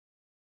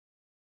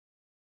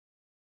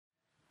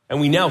And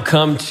we now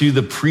come to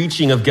the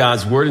preaching of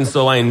God's word. And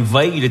so I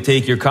invite you to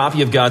take your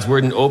copy of God's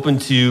word and open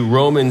to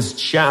Romans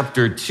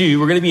chapter 2.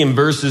 We're going to be in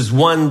verses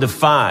 1 to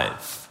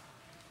 5.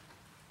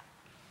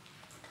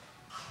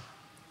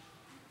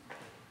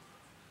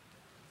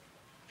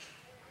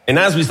 And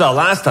as we saw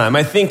last time,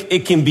 I think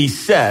it can be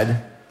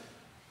said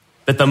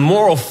that the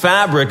moral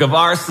fabric of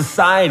our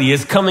society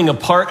is coming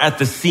apart at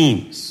the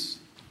seams.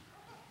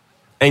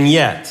 And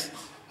yet,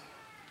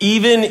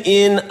 even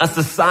in a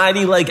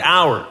society like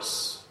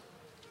ours,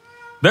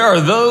 there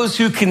are those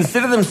who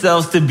consider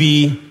themselves to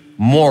be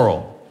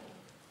moral,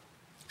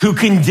 who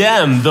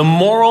condemn the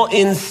moral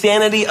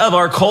insanity of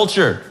our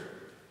culture,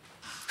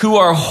 who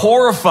are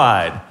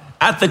horrified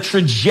at the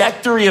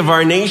trajectory of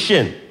our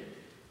nation,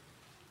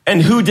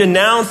 and who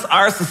denounce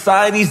our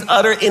society's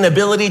utter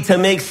inability to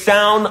make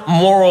sound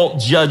moral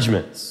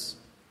judgments.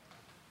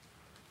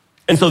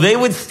 And so they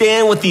would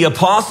stand with the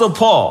Apostle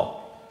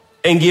Paul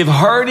and give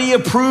hearty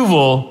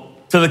approval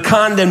to the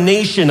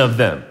condemnation of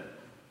them.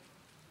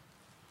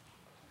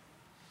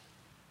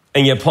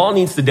 And yet Paul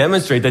needs to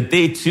demonstrate that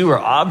they too are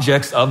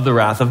objects of the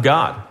wrath of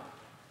God.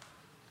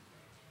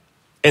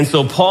 And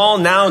so Paul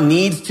now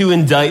needs to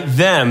indict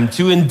them,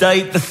 to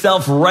indict the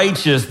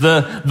self-righteous,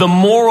 the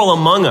moral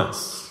among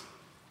us,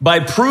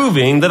 by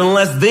proving that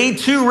unless they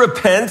too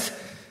repent,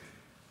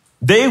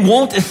 they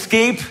won't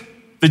escape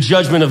the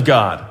judgment of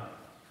God.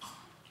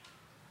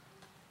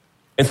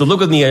 And so look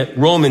with me at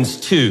Romans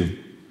 2,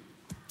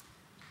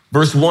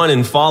 verse 1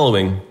 and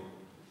following,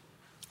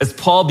 as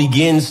Paul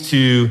begins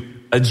to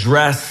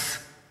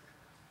address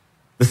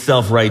the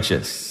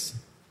self-righteous.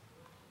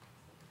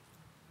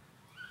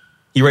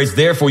 He writes,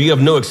 "Therefore you have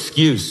no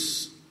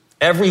excuse,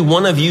 every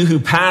one of you who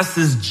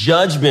passes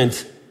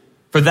judgment,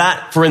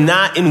 for in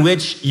that in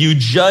which you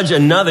judge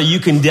another, you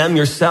condemn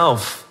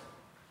yourself.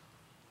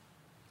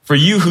 For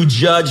you who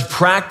judge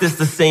practice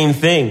the same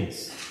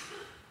things.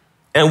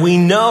 And we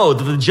know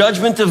that the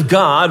judgment of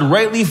God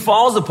rightly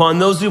falls upon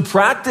those who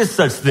practice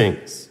such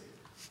things.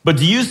 But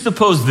do you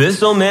suppose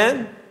this, O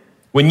man,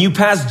 when you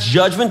pass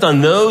judgment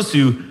on those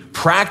who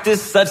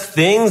practice such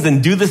things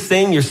and do the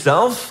same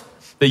yourself,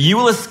 that you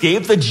will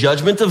escape the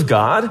judgment of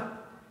God?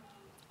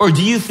 Or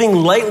do you think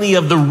lightly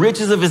of the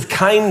riches of his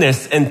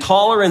kindness and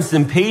tolerance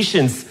and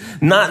patience,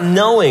 not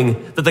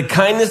knowing that the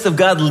kindness of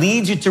God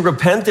leads you to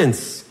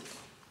repentance?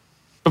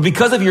 But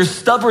because of your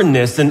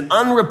stubbornness and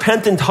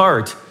unrepentant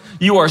heart,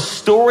 you are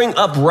storing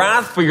up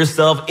wrath for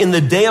yourself in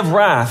the day of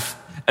wrath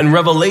and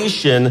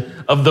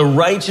revelation of the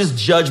righteous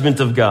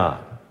judgment of God."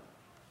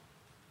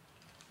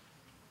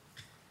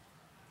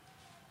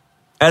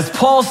 As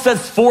Paul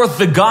sets forth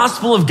the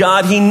gospel of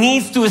God, he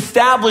needs to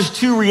establish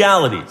two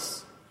realities.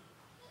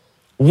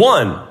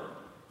 One,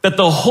 that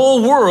the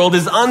whole world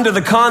is under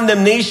the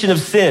condemnation of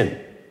sin,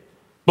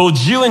 both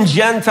Jew and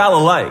Gentile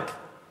alike.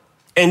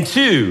 And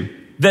two,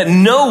 that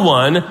no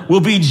one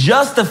will be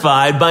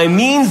justified by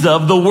means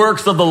of the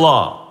works of the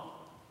law,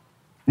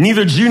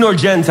 neither Jew nor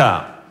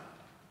Gentile.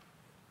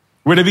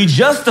 We're to be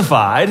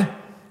justified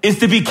is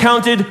to be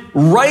counted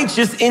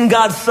righteous in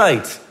God's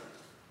sight.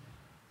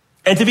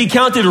 And to be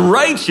counted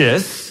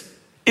righteous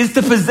is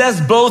to possess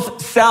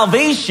both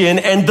salvation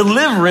and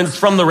deliverance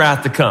from the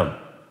wrath to come.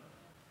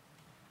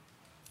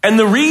 And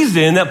the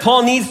reason that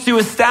Paul needs to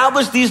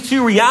establish these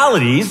two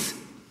realities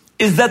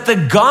is that the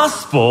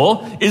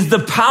gospel is the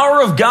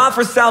power of God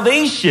for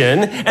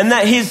salvation, and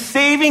that his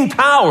saving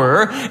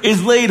power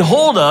is laid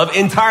hold of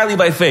entirely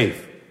by faith.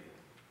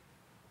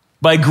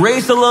 By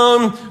grace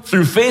alone,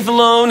 through faith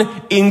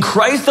alone, in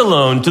Christ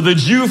alone, to the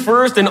Jew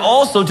first and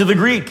also to the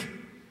Greek.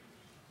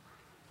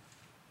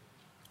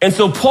 And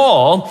so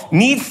Paul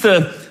needs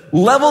to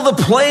level the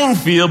playing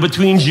field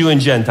between Jew and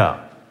Gentile.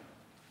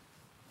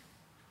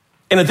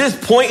 And at this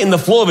point in the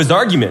flow of his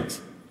argument,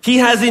 he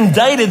has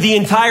indicted the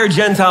entire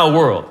Gentile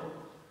world.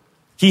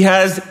 He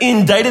has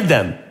indicted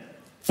them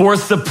for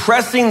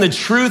suppressing the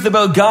truth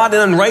about God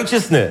and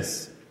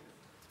unrighteousness,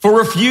 for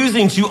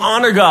refusing to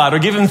honor God or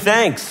give him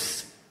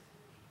thanks,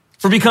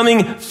 for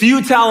becoming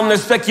futile in their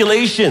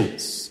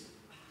speculations,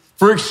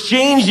 for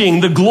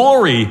exchanging the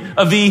glory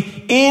of the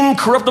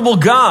incorruptible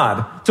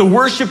God to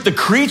worship the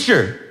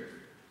creature,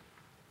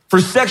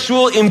 for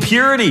sexual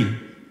impurity,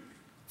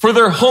 for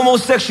their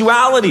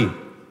homosexuality,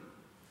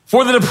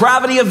 for the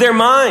depravity of their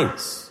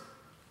minds,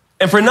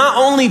 and for not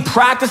only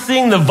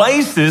practicing the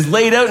vices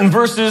laid out in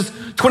verses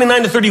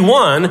 29 to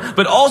 31,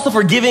 but also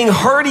for giving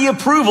hearty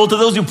approval to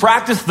those who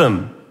practice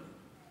them.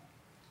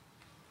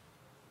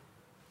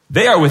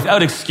 They are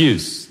without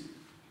excuse.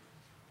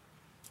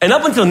 And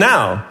up until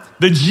now,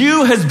 the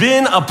Jew has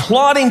been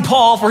applauding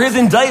Paul for his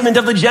indictment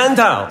of the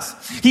Gentiles.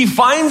 He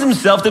finds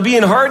himself to be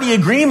in hearty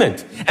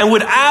agreement and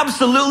would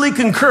absolutely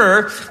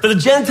concur that the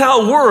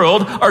Gentile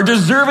world are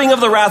deserving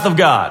of the wrath of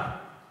God.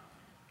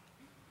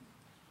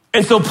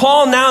 And so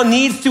Paul now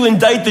needs to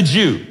indict the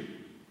Jew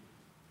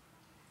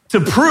to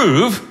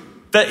prove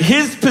that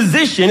his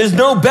position is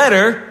no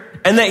better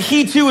and that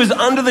he too is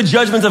under the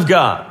judgment of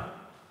God.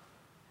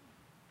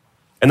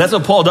 And that's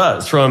what Paul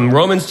does from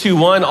Romans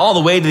 2:1 all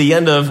the way to the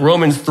end of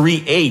Romans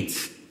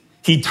 3:8.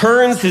 He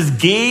turns his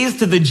gaze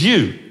to the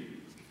Jew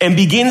and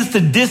begins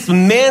to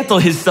dismantle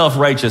his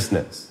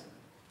self-righteousness.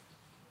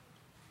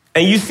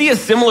 And you see a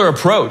similar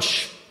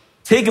approach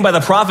taken by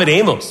the prophet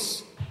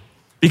Amos.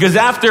 Because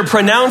after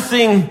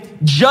pronouncing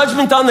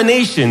judgment on the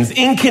nations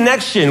in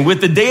connection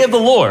with the day of the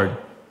Lord,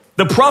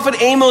 the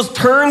prophet Amos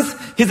turns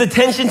his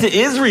attention to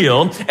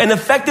Israel and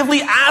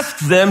effectively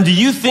asks them, do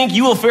you think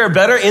you will fare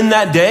better in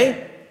that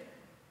day?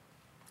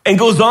 And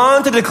goes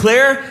on to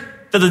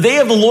declare that the day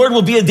of the Lord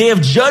will be a day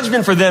of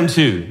judgment for them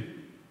too.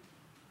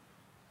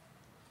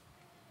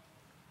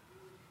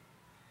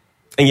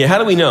 And yet, how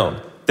do we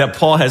know that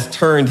Paul has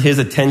turned his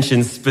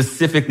attention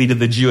specifically to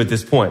the Jew at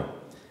this point?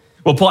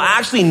 Well, Paul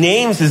actually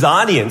names his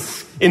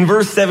audience in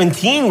verse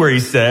 17 where he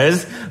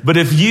says, but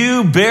if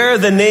you bear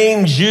the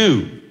name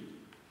Jew.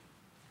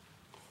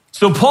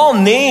 So Paul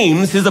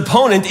names his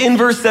opponent in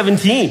verse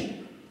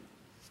 17.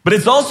 But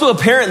it's also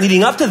apparent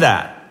leading up to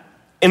that.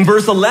 In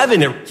verse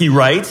 11, he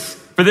writes,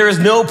 for there is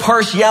no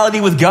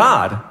partiality with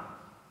God.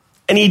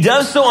 And he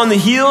does so on the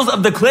heels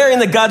of declaring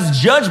that God's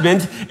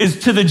judgment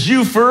is to the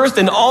Jew first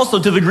and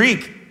also to the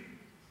Greek.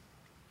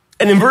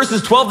 And in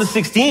verses 12 to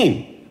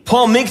 16,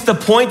 Paul makes the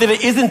point that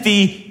it isn't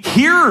the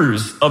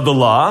hearers of the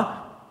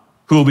law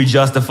who will be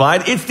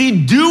justified, it's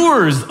the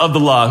doers of the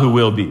law who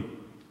will be.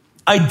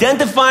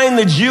 Identifying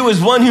the Jew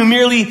as one who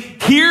merely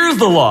hears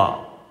the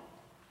law,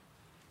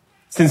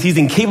 since he's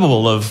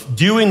incapable of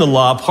doing the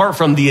law apart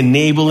from the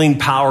enabling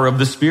power of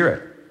the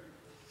Spirit.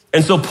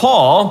 And so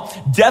Paul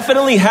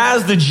definitely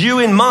has the Jew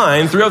in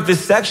mind throughout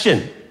this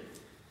section.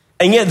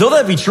 And yet, though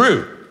that be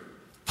true,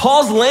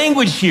 Paul's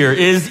language here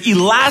is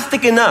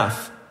elastic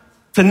enough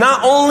to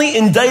not only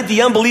indict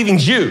the unbelieving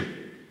Jew,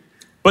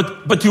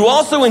 but to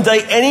also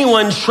indict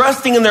anyone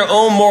trusting in their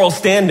own moral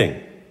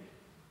standing.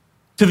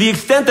 To the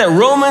extent that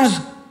Romans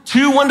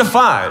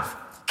 2:1-5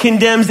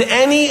 condemns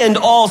any and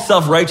all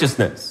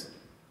self-righteousness,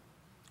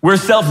 where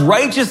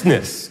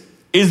self-righteousness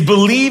is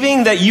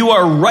believing that you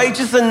are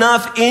righteous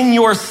enough in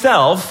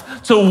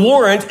yourself to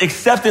warrant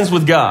acceptance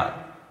with God.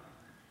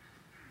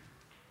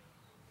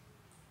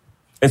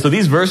 And so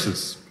these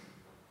verses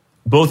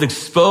both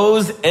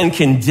expose and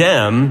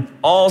condemn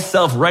all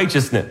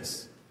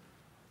self-righteousness.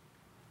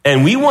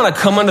 And we want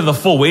to come under the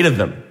full weight of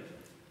them.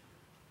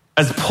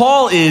 As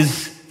Paul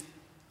is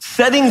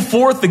setting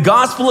forth the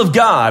gospel of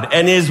God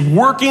and is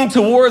working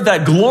toward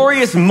that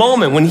glorious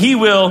moment when he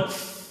will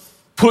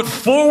put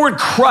forward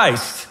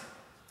Christ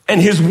and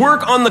his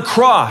work on the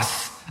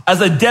cross as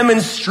a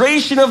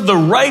demonstration of the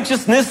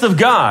righteousness of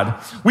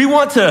God, we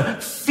want to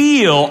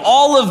feel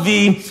all of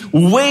the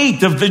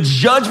weight of the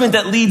judgment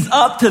that leads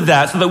up to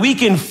that so that we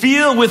can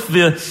feel with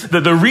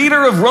the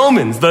reader of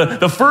Romans,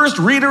 the first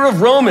reader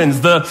of Romans,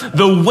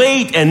 the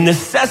weight and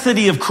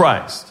necessity of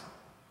Christ.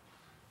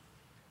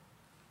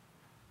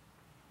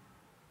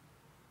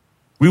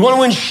 We want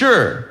to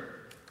ensure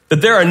that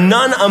there are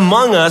none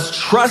among us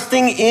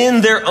trusting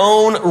in their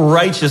own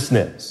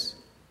righteousness.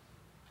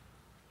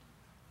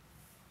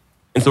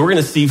 And so we're going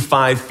to see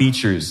 5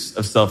 features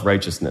of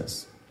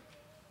self-righteousness.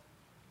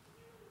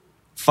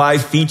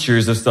 5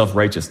 features of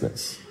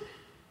self-righteousness.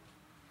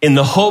 In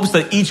the hopes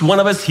that each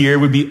one of us here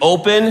would be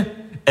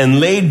open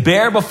and laid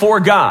bare before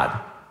God,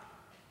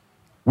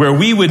 where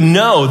we would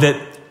know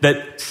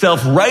that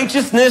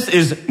self-righteousness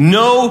is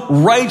no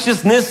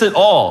righteousness at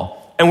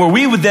all. And where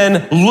we would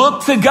then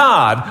look to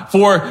God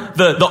for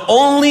the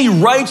only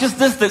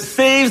righteousness that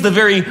saves, the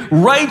very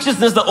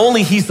righteousness that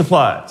only he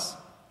supplies.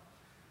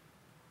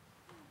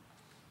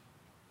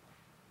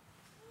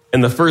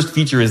 And the first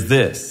feature is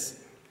this: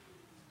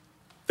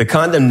 the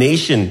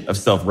condemnation of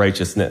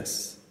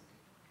self-righteousness.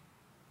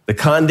 The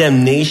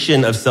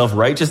condemnation of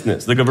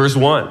self-righteousness. Look at verse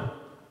 1.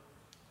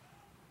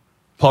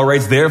 Paul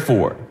writes,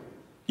 therefore,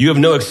 you have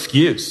no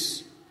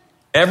excuse,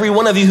 every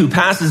one of you who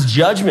passes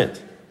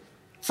judgment.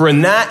 For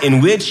in that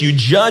in which you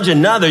judge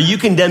another, you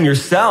condemn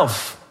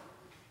yourself.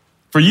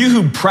 For you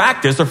who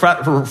practice,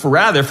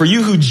 for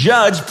you who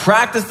judge,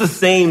 practice the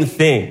same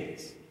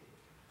things.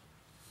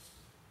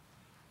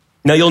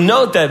 Now you'll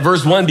note that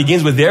verse 1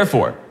 begins with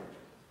therefore.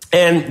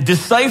 And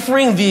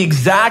deciphering the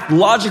exact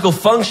logical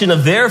function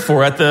of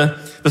therefore at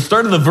the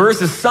start of the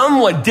verse is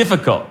somewhat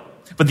difficult.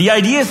 But the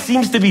idea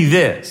seems to be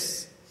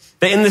this: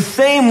 that in the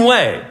same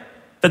way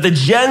that the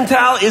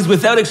Gentile is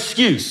without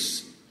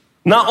excuse,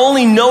 not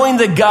only knowing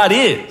that God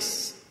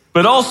is,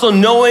 but also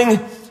knowing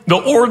the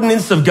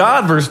ordinance of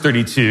God, verse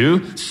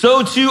 32,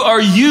 so too are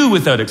you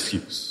without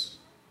excuse.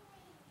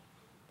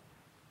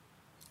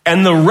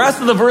 And the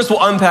rest of the verse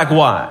will unpack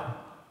why.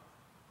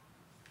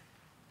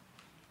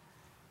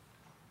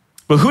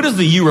 But who does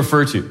the you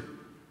refer to?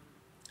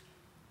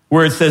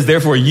 Where it says,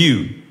 therefore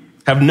you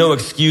have no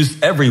excuse,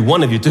 every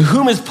one of you. To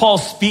whom is Paul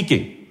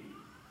speaking?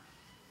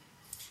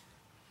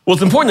 Well,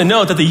 it's important to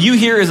note that the you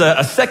here is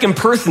a second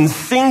person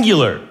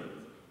singular.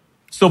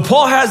 So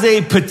Paul has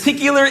a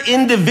particular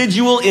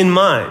individual in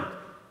mind.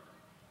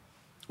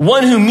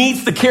 One who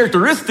meets the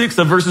characteristics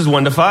of verses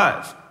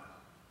 1-5.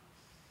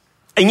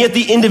 And yet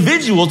the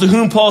individual to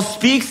whom Paul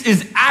speaks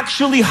is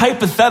actually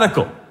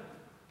hypothetical.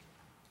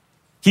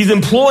 He's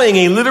employing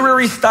a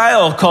literary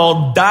style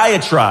called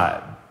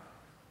diatribe,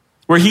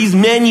 where he's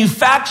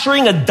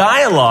manufacturing a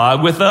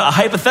dialogue with a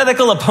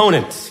hypothetical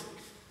opponent.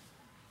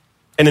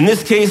 And in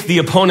this case, the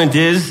opponent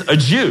is a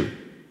Jew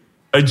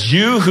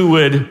who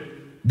would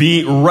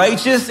be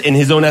righteous in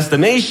his own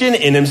estimation,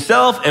 in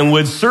himself, and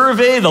would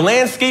survey the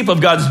landscape of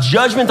God's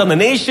judgment on the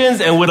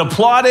nations and would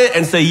applaud it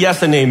and say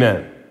yes and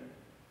amen.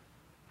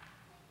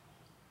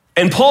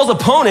 And Paul's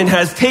opponent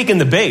has taken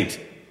the bait,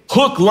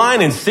 hook,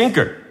 line, and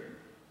sinker.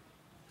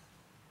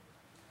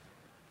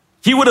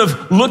 He would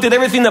have looked at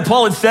everything that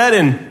Paul had said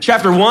in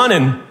chapter 1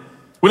 and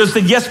would have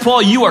said, yes,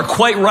 Paul, you are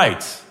quite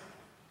right.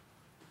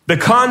 The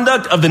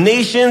conduct of the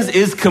nations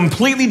is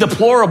completely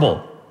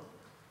deplorable.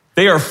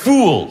 They are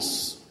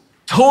fools,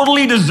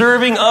 totally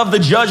deserving of the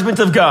judgment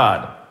of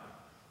God.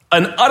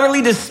 An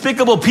utterly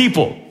despicable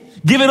people,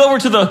 given over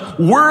to the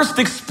worst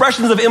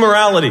expressions of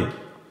immorality.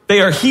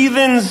 They are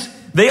heathens,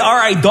 they are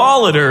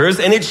idolaters,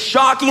 and it's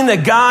shocking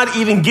that God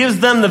even gives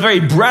them the very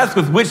breath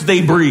with which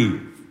they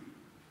breathe.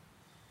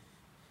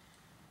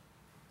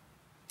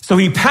 So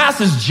he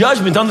passes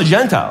judgment on the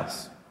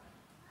Gentiles,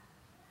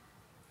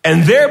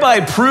 and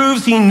thereby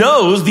proves he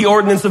knows the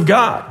ordinance of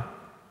God.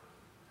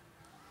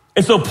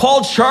 And so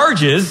Paul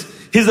charges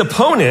his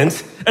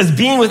opponent as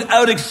being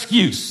without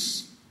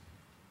excuse.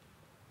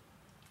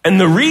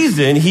 And the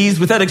reason he's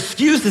without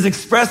excuse is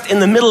expressed in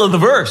the middle of the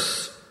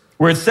verse,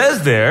 where it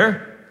says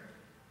there,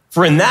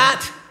 for in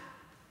that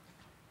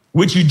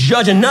which you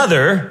judge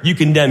another, you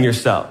condemn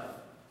yourself.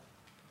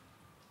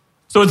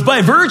 So it's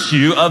by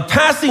virtue of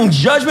passing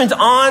judgment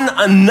on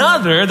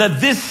another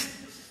that this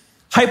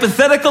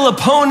hypothetical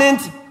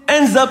opponent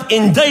ends up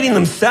indicting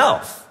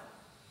themselves.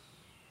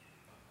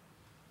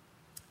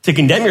 To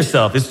condemn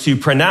yourself is to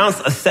pronounce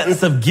a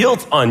sentence of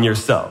guilt on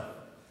yourself.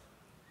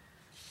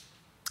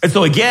 And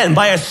so again,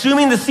 by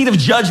assuming the seat of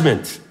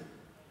judgment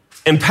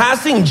and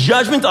passing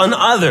judgment on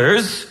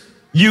others,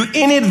 you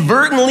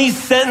inadvertently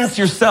sentence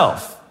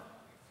yourself.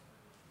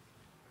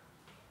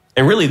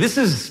 And really, this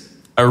is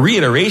a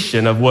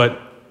reiteration of what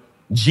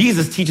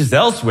Jesus teaches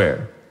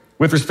elsewhere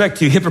with respect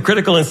to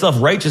hypocritical and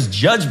self-righteous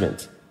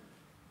judgment,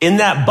 in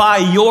that by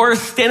your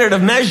standard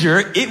of measure,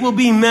 it will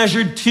be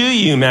measured to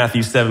you,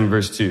 Matthew 7,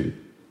 verse 2.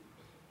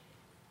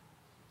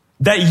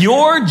 That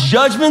your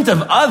judgment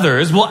of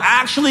others will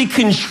actually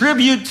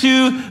contribute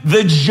to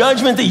the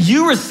judgment that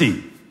you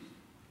receive.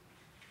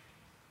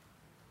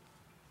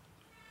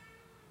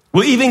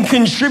 Will even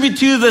contribute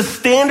to the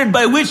standard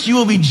by which you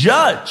will be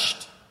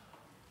judged.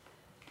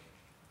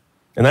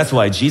 And that's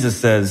why Jesus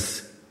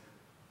says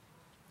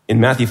in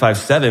Matthew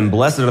 5:7,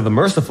 blessed are the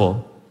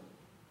merciful,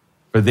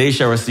 for they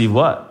shall receive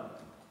what?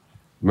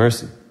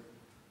 Mercy.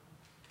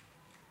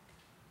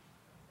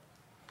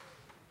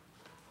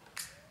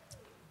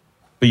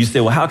 But you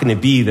say, well, how can it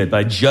be that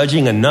by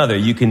judging another,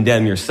 you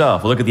condemn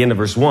yourself? Well, look at the end of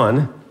verse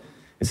 1.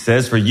 It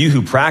says, for you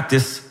who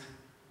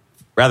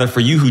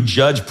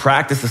judge,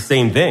 practice the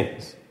same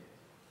things.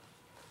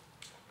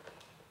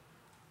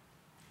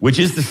 Which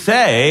is to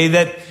say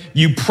that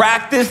you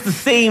practice the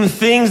same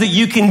things that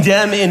you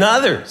condemn in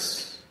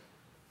others.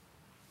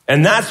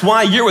 And that's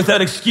why you're without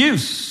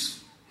excuse.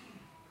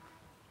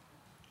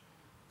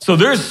 So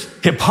there's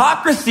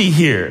hypocrisy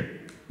here.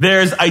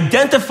 There's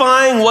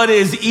identifying what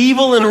is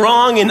evil and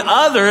wrong in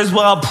others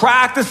while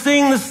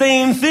practicing the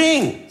same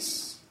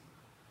things.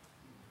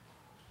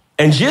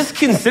 And just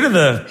consider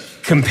the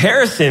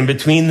comparison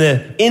between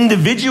the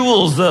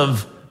individuals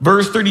of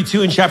verse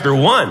 32 in chapter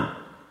 1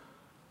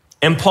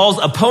 and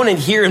Paul's opponent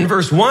here in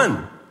verse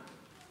 1.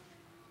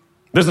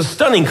 There's a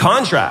stunning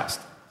contrast.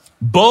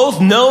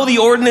 Both know the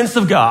ordinance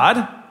of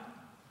God.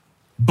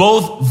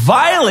 Both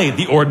violate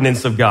the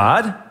ordinance of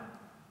God.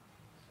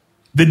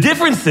 The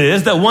difference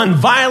is that one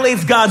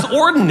violates God's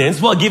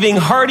ordinance while giving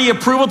hearty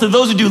approval to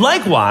those who do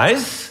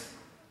likewise,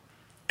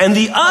 and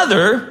the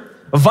other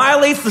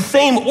violates the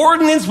same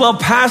ordinance while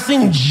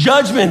passing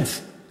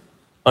judgment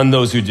on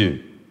those who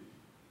do.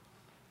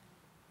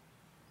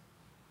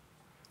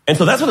 And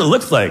so that's what it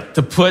looks like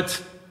to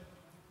put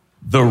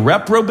the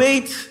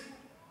reprobate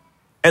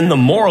and the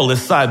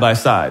moralist side by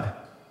side.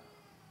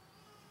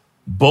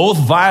 Both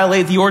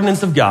violate the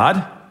ordinance of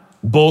God.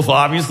 Both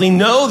obviously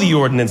know the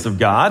ordinance of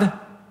God.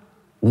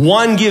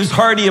 One gives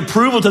hearty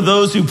approval to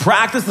those who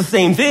practice the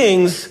same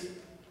things,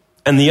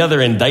 and the other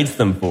indicts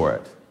them for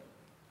it.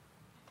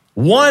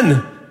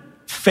 One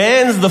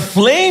fans the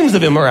flames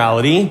of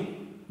immorality.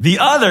 The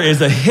other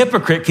is a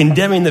hypocrite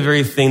condemning the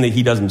very thing that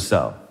he does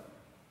himself.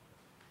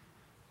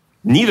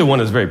 Neither one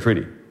is very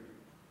pretty.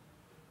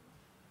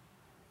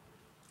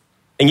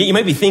 And yet you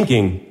might be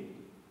thinking,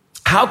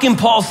 how can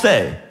Paul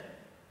say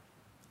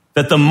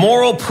that the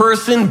moral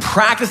person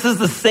practices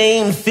the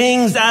same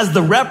things as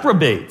the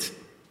reprobate?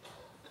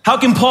 How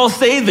can Paul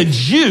say the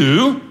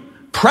Jew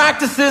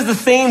practices the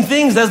same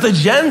things as the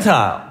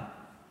Gentile?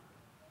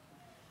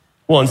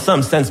 Well, in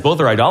some sense, both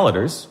are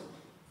idolaters.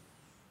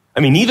 I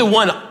mean, neither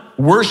one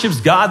worships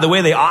God the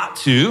way they ought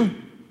to.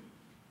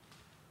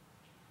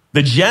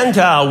 The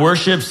Gentile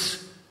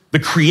worships the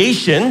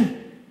creation.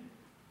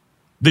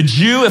 The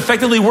Jew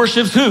effectively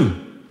worships who?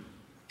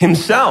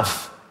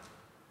 Himself.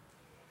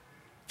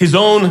 His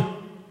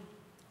own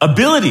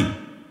ability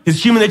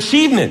his human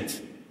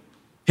achievement,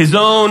 his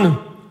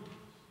own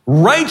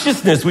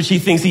righteousness, which he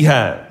thinks he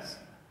has.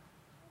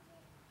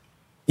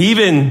 He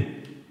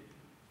even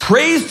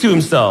prays to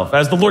himself,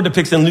 as the Lord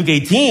depicts in Luke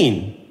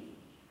 18.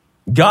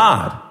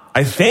 God,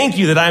 I thank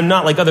you that I am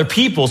not like other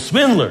people,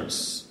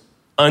 swindlers,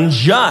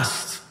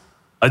 unjust,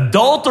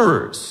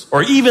 adulterers,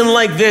 or even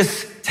like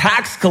this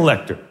tax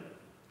collector.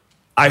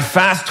 I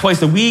fast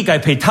twice a week. I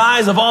pay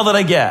tithes of all that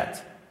I get.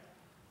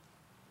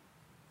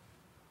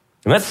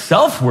 And that's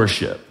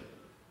self-worship.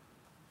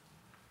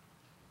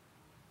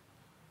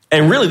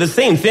 And really the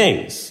same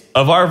things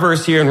of our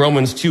verse here in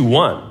Romans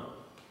 2:1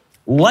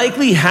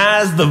 likely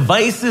has the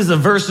vices of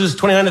verses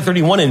 29 to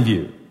 31 in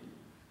view.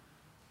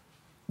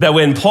 That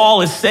when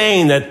Paul is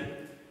saying that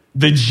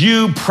the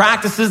Jew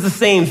practices the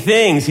same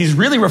things, he's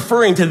really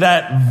referring to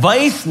that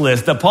vice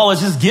list that Paul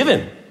has just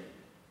given.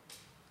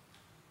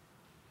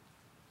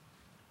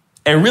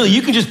 And really,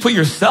 you can just put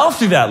yourself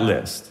through that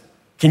list.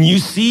 Can you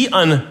see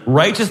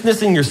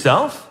unrighteousness in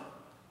yourself?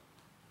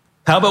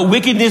 How about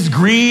wickedness,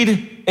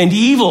 greed, and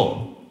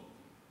evil?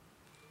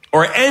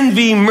 Or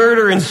envy,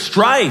 murder, and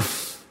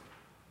strife?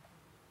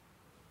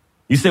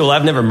 You say, well,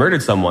 I've never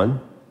murdered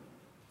someone.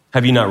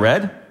 Have you not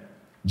read?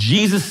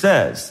 Jesus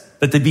says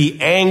that to be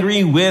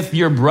angry with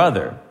your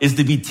brother is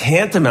to be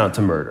tantamount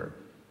to murder.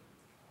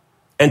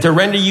 And to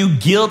render you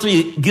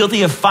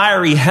guilty of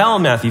fiery hell,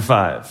 Matthew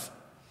 5.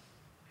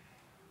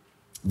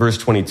 Verse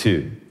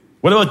 22.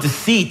 What about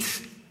deceit?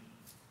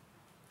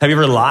 Have you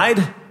ever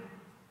lied?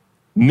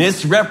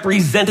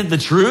 Misrepresented the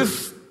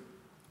truth?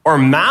 Or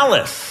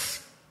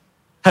malice?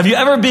 Have you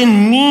ever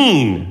been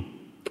mean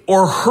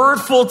or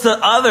hurtful to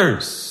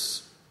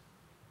others?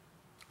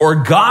 Or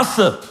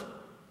gossip?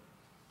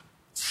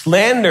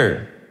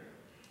 Slander?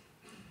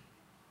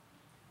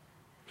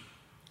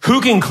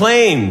 Who can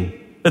claim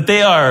that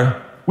they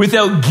are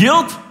without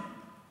guilt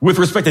with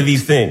respect to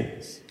these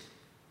things?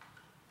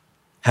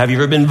 Have you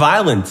ever been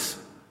violent,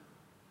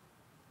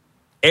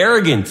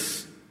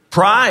 arrogant,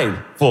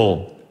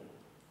 prideful,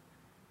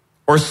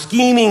 or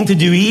scheming to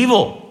do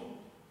evil?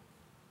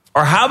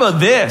 Or how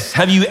about this?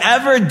 Have you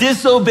ever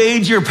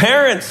disobeyed your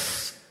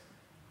parents?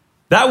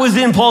 That was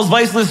in Paul's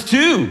vice list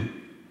too.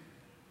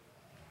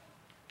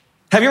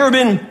 Have you ever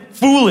been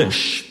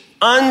foolish,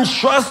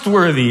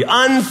 untrustworthy,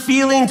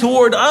 unfeeling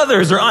toward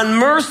others, or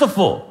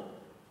unmerciful?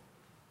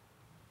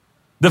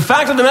 The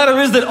fact of the matter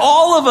is that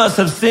all of us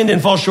have sinned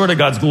and fall short of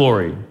God's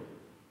glory.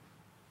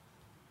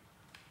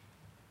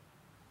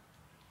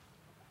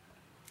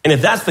 And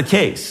if that's the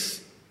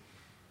case,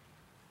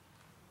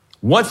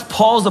 what's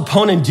Paul's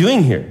opponent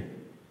doing here?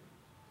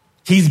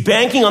 He's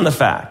banking on the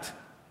fact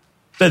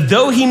that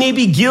though he may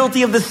be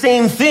guilty of the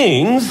same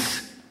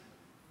things,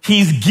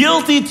 he's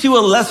guilty to a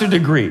lesser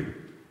degree.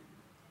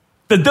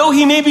 That though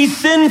he may be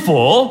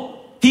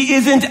sinful, he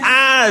isn't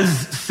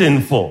as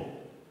sinful.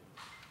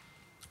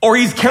 Or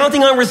he's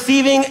counting on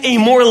receiving a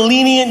more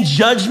lenient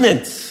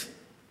judgment.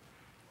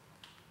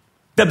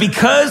 That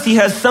because he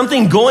has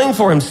something going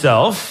for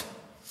himself,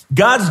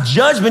 God's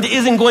judgment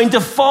isn't going to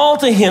fall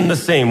to him the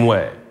same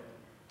way.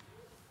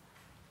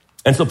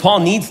 And so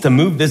Paul needs to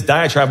move this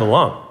diatribe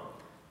along.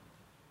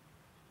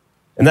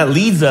 And that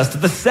leads us to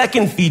the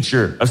second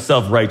feature of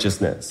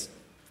self-righteousness.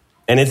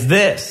 And it's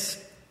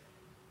this: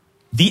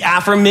 the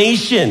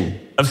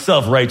affirmation of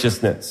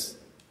self-righteousness.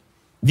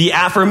 The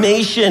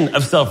affirmation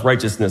of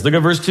self-righteousness. Look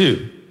at verse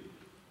 2.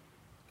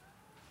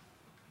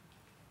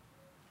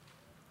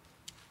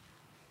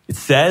 It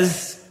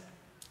says,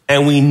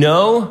 and we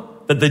know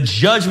that the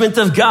judgment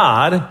of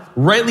God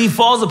rightly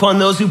falls upon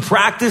those who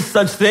practice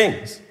such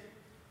things.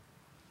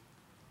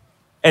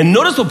 And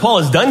notice what Paul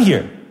has done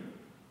here.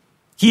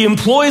 He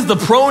employs the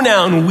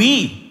pronoun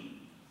we.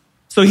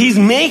 So he's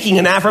making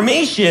an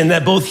affirmation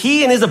that both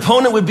he and his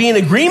opponent would be in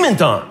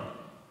agreement on.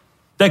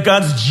 That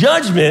God's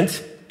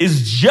judgment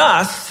is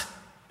just,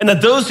 and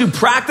that those who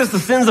practice the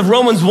sins of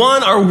Romans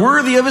 1 are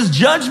worthy of his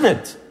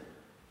judgment.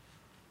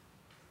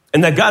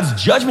 And that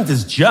God's judgment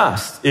is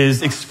just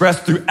is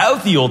expressed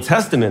throughout the Old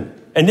Testament,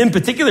 and in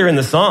particular in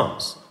the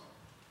Psalms.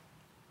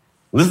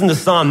 Listen to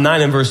Psalm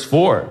 9 and verse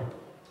 4.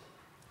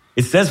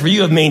 It says, for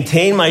you have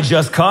maintained my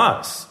just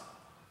cause.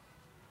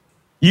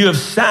 You have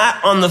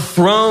sat on the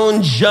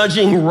throne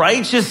judging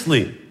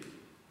righteously.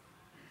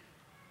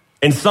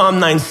 In Psalm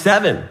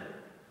 9:7,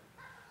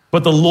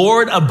 but the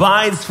Lord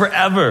abides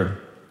forever.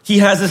 He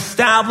has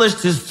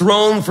established his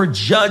throne for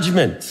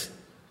judgment.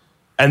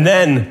 And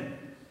then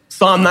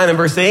Psalm 9 and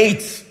verse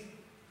 8,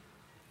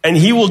 and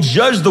he will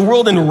judge the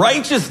world in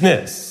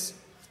righteousness.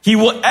 He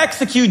will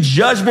execute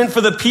judgment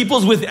for the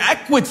peoples with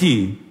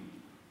equity.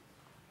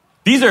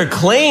 These are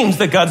claims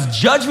that God's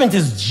judgment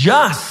is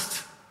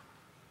just.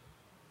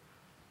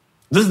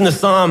 Listen to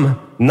Psalm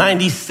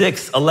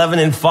 96:11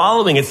 and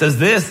following. It says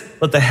this: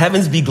 let the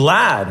heavens be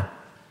glad,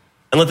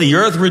 and let the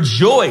earth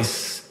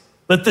rejoice.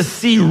 Let the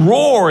sea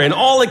roar and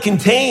all it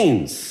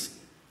contains.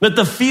 Let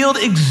the field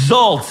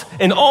exult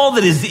and all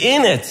that is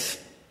in it.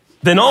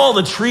 Then all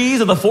the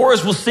trees of the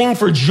forest will sing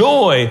for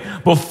joy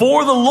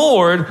before the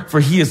Lord, for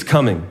he is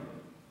coming.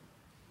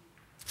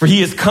 For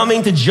he is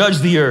coming to judge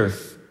the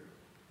earth.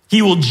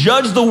 He will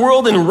judge the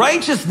world in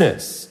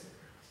righteousness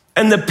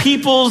and the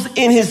peoples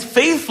in his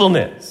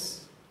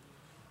faithfulness.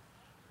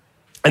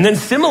 And then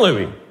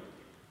similarly,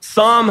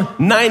 Psalm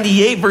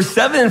 98, verse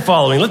 7 and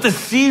following, let the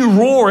sea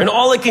roar and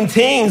all it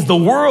contains, the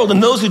world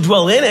and those who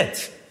dwell in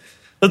it.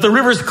 Let the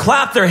rivers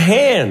clap their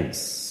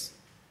hands.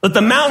 Let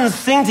the mountains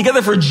sing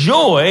together for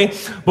joy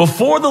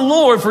before the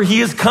Lord, for he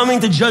is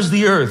coming to judge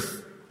the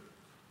earth.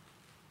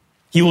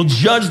 He will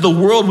judge the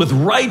world with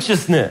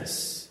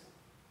righteousness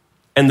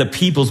and the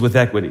peoples with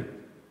equity.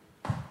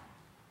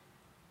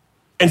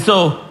 And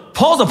so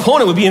Paul's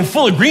opponent would be in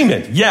full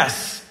agreement.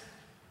 Yes,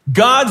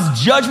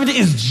 God's judgment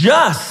is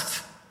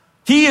just.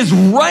 He is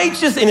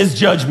righteous in his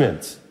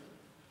judgment.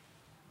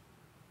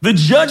 The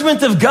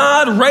judgment of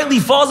God rightly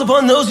falls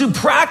upon those who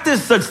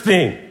practice such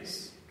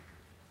things.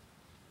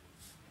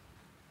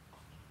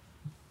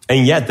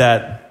 And yet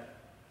that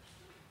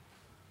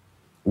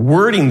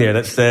wording there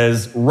that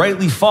says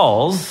rightly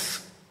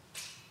falls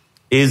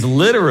is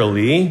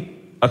literally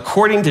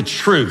according to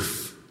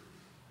truth.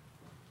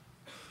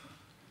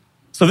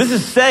 So this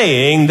is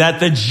saying that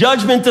the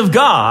judgment of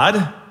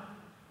God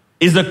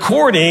is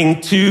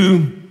according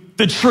to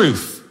the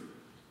truth,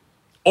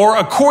 or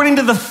according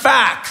to the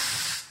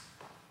facts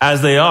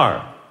as they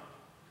are.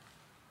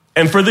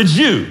 And for the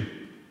Jew,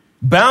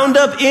 bound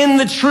up in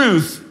the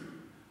truth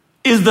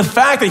is the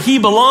fact that he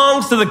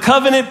belongs to the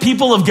covenant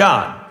people of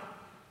God.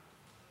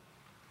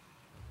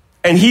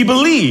 And he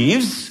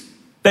believes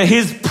that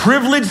his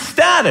privileged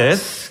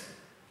status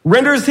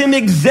renders him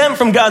exempt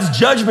from God's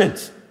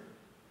judgment.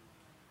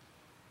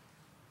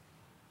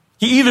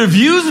 He either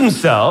views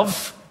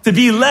himself to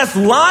be less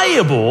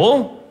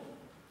liable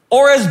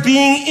or as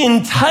being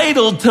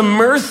entitled to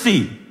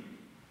mercy.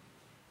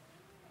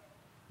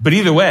 But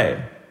either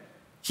way,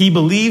 he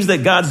believes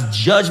that God's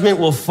judgment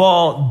will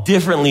fall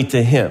differently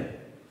to him.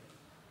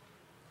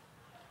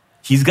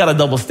 He's got a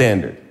double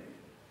standard.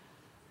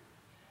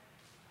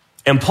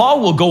 And Paul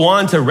will go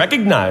on to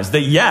recognize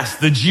that yes,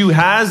 the Jew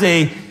has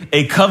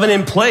a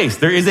covenant place.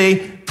 There is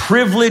a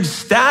privileged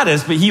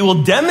status, but he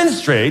will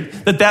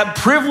demonstrate that that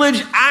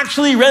privilege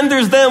actually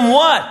renders them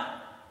what?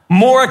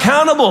 More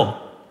accountable.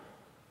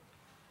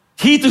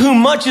 He to whom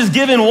much is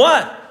given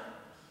what?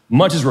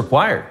 Much is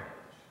required.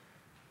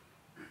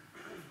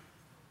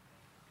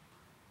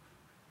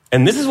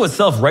 And this is what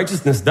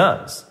self-righteousness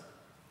does.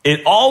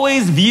 It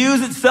always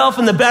views itself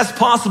in the best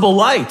possible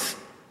light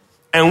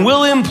and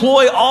will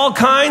employ all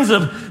kinds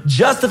of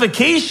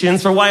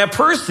justifications for why a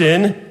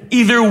person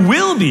either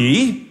will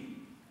be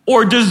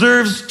or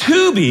deserves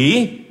to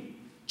be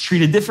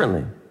treated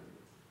differently.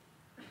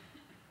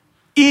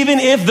 Even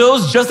if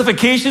those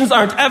justifications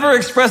aren't ever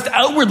expressed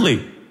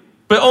outwardly,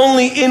 but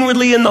only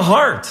inwardly in the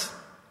heart.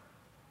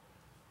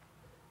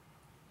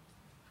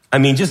 I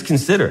mean, just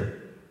consider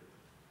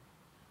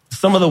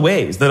some of the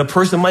ways that a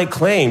person might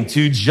claim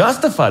to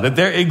justify that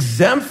they're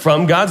exempt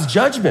from God's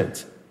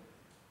judgment.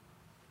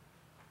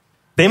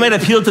 They might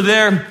appeal to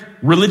their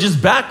religious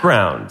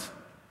background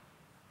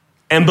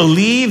and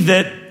believe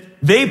that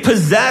they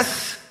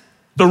possess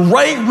the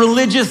right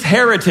religious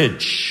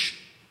heritage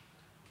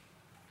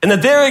and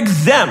that they're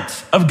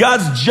exempt of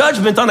God's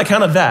judgment on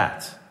account of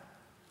that.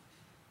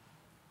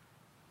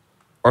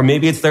 Or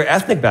maybe it's their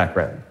ethnic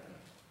background.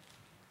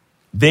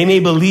 They may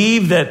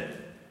believe that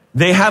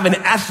they have an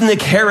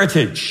ethnic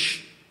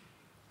heritage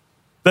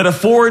that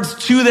affords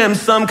to them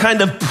some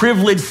kind of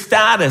privileged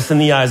status in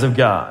the eyes of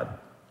God.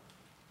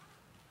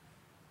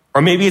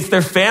 Or maybe it's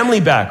their family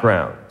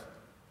background.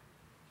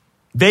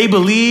 They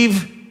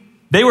believe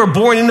they were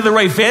born into the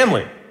right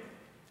family,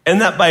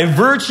 and that by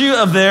virtue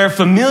of their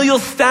familial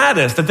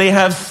status that they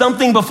have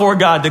something before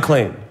God to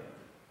claim.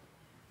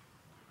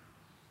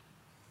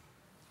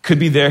 Could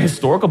be their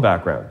historical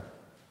background.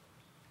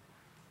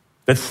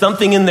 That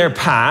something in their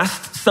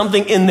past,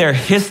 something in their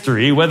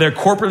history, whether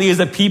corporately as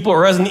a people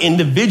or as an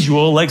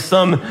individual, like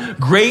some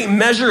great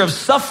measure of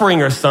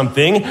suffering or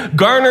something,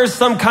 garners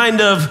some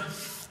kind of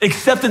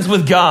acceptance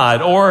with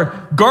God,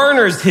 or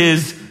garners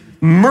his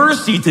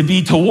mercy to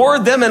be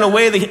toward them in a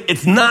way that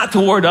it's not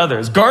toward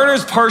others,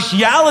 garners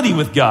partiality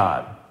with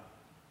God.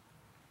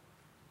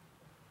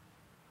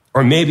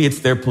 Or maybe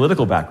it's their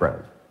political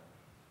background.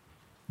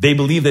 They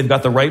believe they've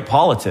got the right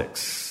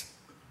politics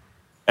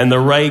and the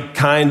right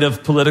kind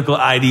of political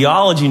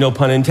ideology, no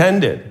pun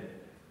intended.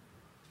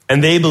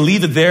 And they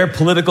believe that their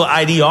political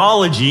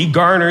ideology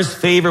garners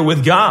favor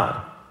with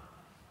God.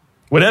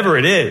 Whatever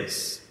it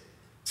is,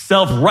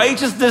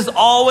 self-righteousness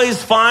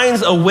always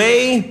finds a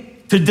way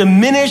to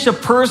diminish a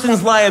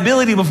person's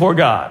liability before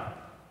God.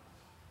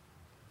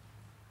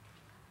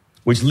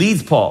 Which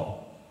leads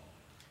Paul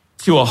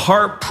to a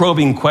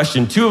heart-probing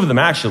question, two of them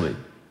actually.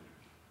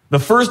 The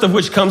first of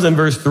which comes in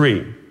verse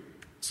 3.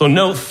 So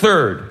note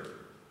third,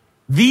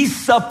 the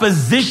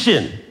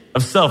supposition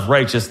of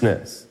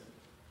self-righteousness.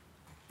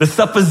 The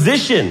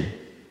supposition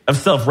of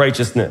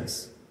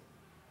self-righteousness.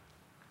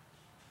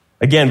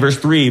 Again, verse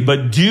 3,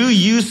 but do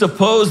you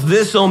suppose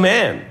this, O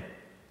man,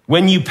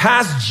 when you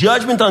pass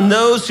judgment on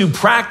those who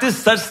practice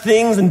such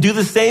things and do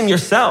the same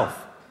yourself,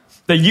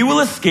 that you will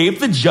escape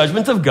the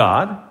judgment of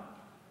God?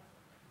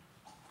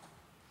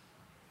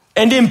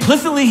 And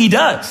implicitly he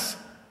does.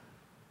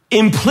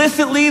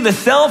 Implicitly, the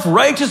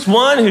self-righteous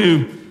one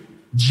who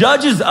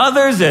judges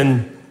others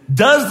and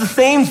does the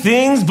same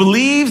things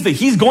believes that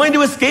he's going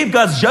to escape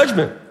God's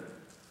judgment.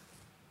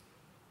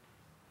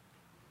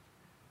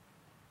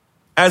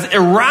 As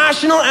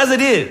irrational as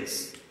it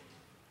is,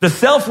 the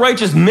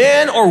self-righteous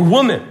man or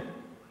woman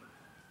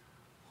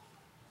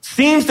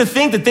seems to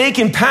think that they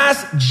can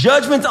pass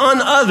judgment on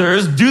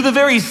others, do the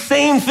very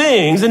same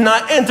things, and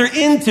not enter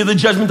into the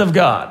judgment of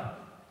God.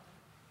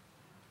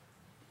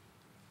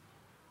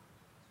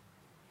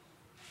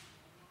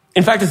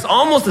 In fact, it's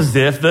almost as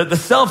if the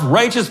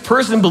self-righteous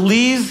person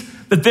believes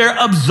that they're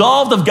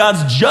absolved of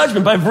God's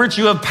judgment by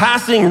virtue of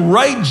passing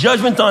right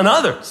judgment on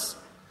others.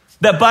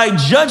 That by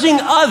judging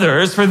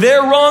others for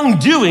their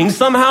wrongdoing,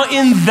 somehow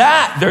in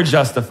that they're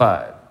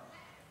justified.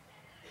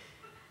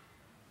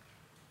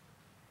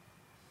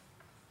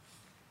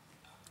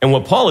 And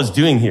what Paul is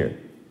doing here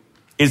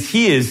is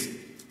he is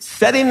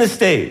setting the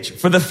stage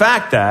for the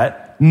fact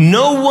that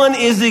no one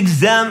is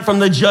exempt from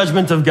the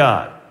judgment of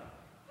God.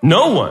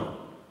 No one.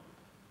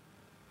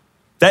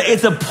 That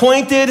it's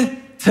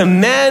appointed to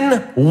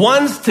men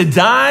once to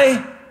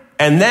die,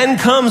 and then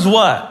comes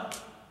what?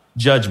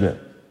 Judgment.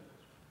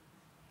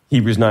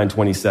 Hebrews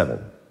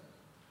 9:27.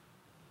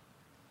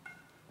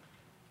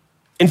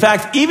 In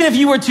fact, even if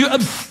you were to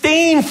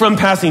abstain from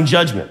passing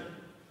judgment,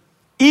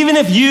 even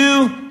if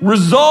you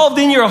resolved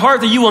in your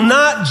heart that you will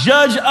not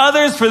judge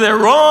others for their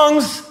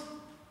wrongs,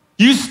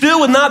 you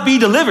still would not be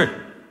delivered.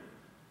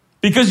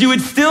 Because you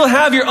would still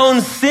have your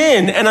own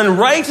sin and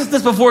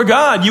unrighteousness before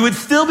God. You would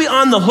still be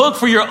on the hook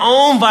for your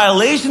own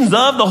violations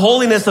of the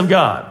holiness of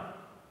God.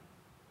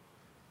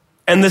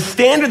 And the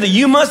standard that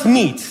you must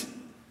meet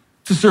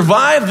to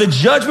survive the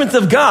judgment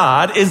of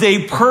God is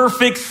a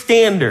perfect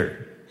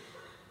standard.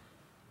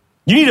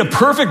 You need a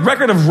perfect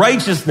record of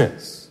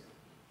righteousness.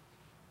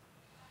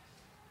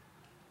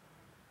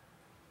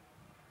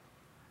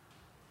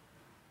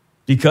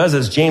 Because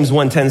as James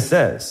 1:10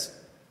 says,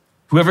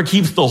 whoever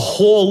keeps the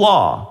whole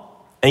law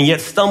and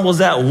yet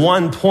stumbles at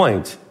one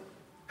point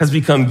has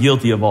become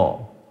guilty of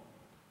all.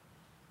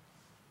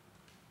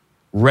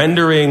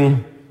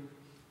 Rendering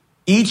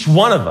each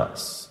one of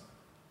us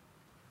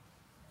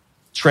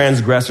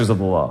transgressors of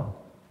the law.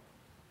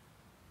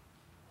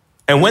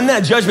 And when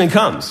that judgment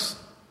comes,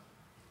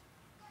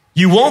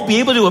 you won't be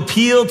able to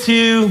appeal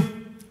to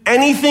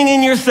anything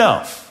in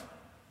yourself.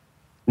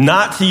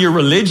 Not to your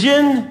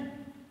religion,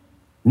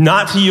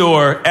 not to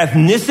your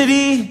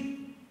ethnicity,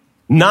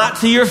 not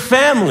to your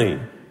family,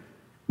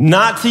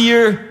 not to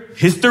your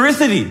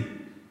historicity,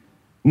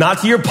 not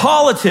to your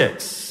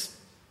politics,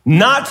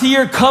 not to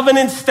your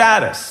covenant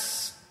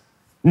status,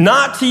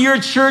 not to your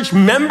church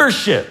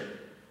membership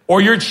or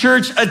your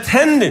church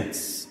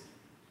attendance,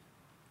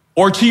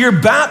 or to your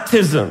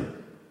baptism,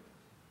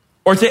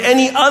 or to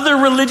any other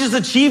religious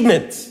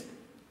achievement.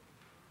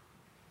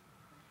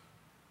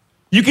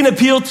 You can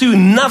appeal to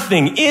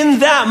nothing in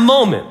that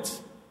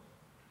moment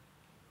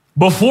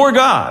before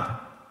God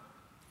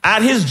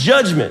at his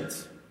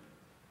judgment.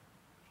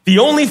 The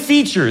only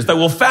features that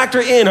will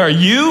factor in are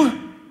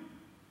you,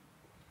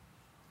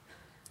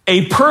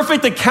 a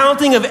perfect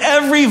accounting of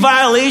every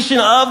violation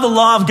of the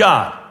law of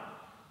God,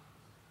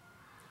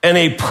 and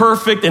a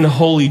perfect and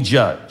holy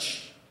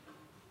judge.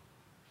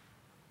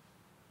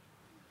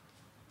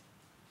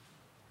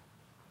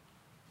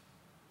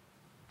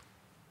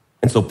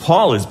 And so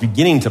Paul is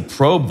beginning to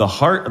probe the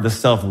heart of the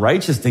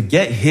self-righteous to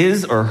get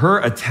his or her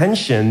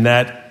attention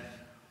that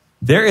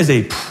there is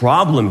a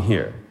problem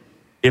here.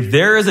 If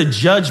there is a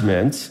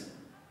judgment,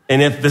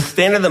 and if the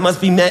standard that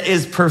must be met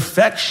is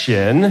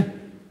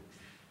perfection,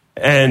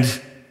 and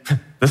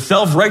the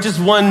self-righteous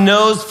one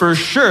knows for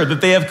sure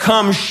that they have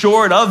come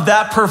short of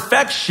that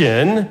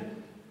perfection,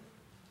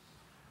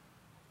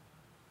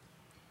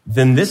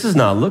 then this is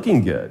not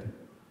looking good.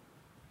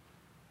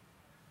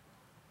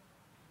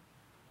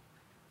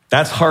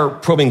 That's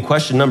heart-probing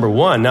question number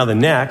one. Now the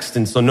next,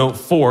 and so note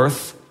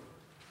fourth,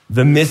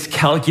 the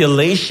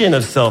miscalculation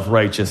of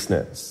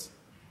self-righteousness.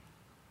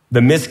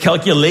 The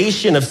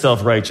miscalculation of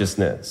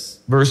self-righteousness.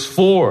 Verse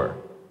 4.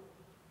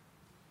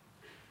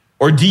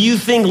 Or do you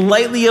think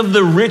lightly of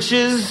the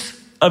riches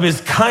of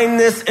his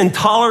kindness and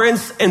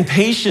tolerance and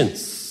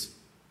patience?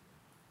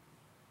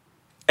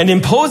 And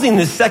in posing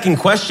this second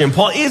question,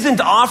 Paul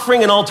isn't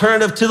offering an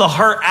alternative to the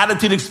heart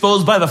attitude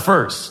exposed by the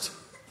first.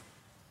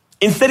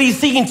 Instead, he's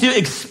seeking to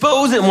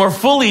expose it more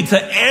fully,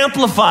 to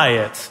amplify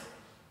it.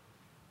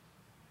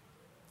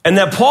 And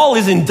that Paul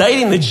is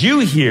indicting the Jew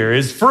here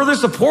is further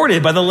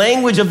supported by the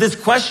language of this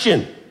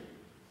question.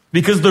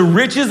 Because the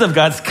riches of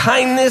God's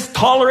kindness,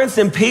 tolerance,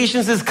 and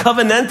patience is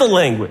covenantal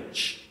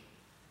language.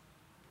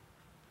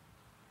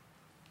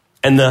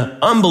 And the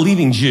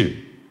unbelieving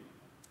Jew,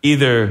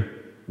 either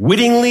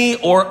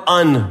wittingly or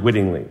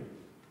unwittingly,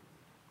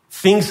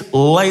 thinks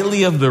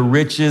lightly of the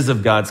riches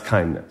of God's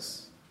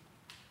kindness.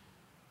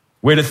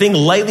 Where to think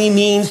lightly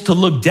means to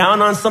look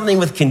down on something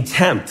with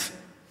contempt,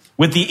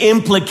 with the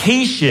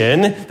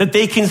implication that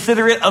they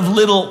consider it of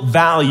little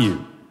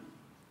value.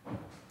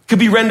 could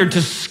be rendered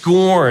to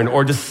scorn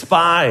or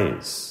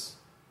despise.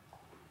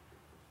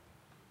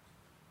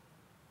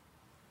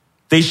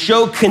 They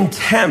show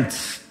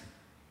contempt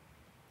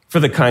for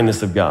the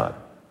kindness of God.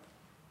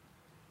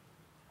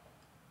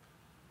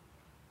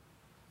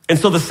 And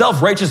so the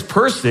self-righteous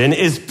person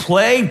is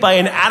plagued by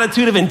an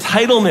attitude of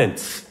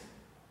entitlement.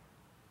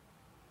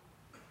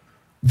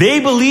 They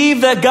believe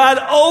that God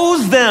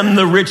owes them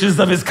the riches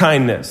of his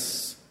kindness.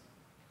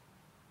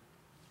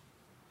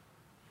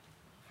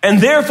 And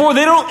therefore,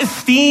 they don't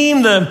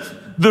esteem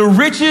the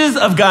riches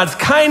of God's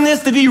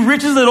kindness to be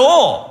riches at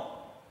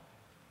all.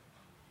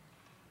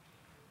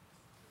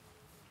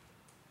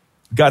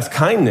 God's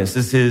kindness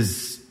is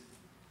his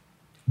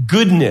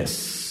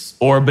goodness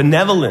or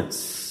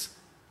benevolence,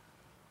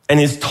 and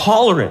his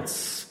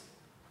tolerance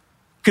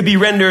could be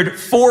rendered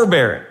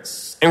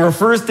forbearance and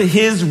refers to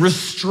his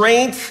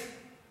restraint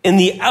in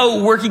the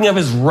outworking of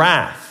his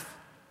wrath.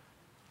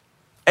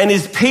 And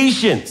his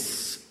patience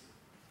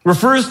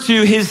refers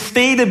to his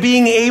state of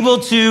being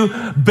able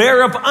to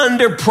bear up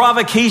under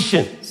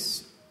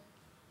provocations.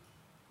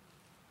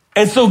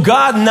 And so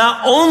God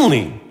not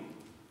only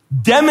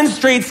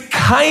demonstrates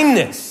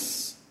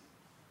kindness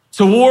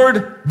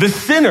toward the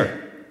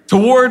sinner,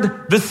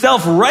 toward the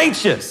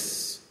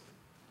self-righteous,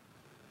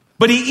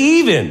 but he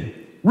even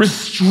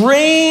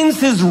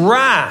restrains his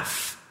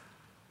wrath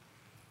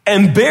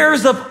and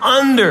bears up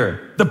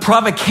under the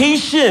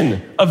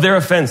provocation of their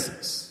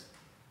offenses.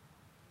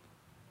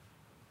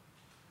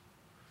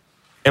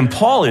 And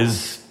Paul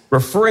is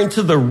referring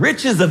to the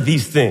riches of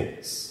these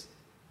things,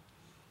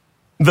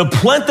 the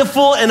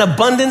plentiful and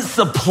abundant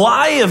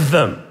supply of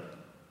them.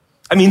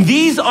 I mean,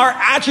 these are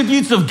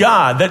attributes of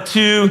God that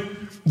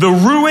to the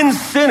ruined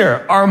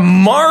sinner are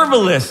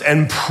marvelous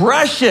and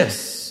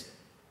precious.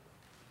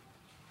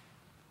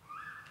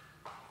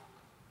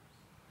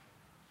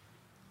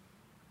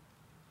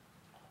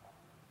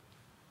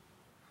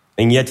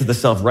 And yet to the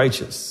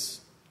self-righteous,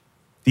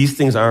 these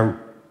things aren't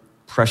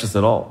precious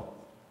at all.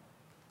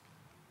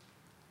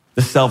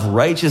 The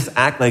self-righteous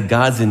act like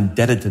God's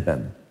indebted to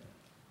them.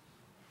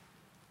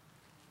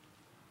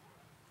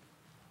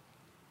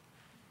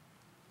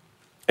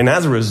 And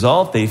as a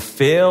result, they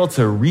fail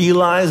to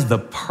realize the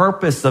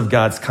purpose of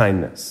God's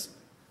kindness.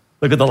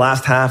 Look at the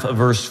last half of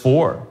verse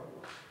 4.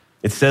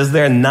 It says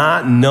there,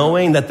 not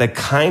knowing that the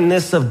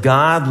kindness of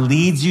God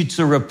leads you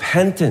to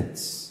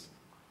repentance.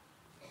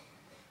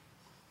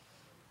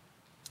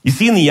 You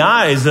see, in the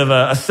eyes of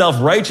a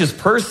self-righteous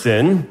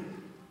person,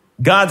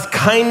 God's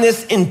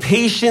kindness and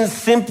patience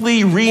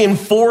simply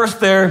reinforce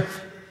their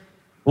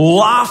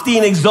lofty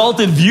and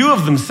exalted view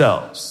of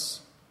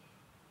themselves.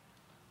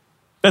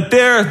 That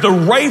they're the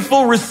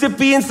rightful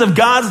recipients of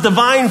God's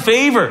divine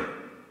favor.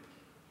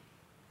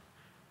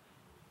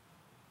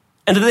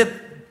 And that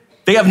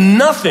they have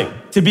nothing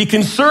to be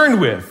concerned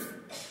with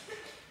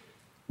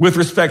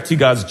respect to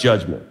God's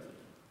judgment.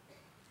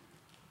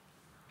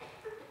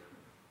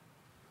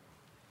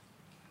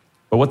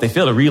 But what they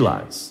fail to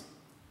realize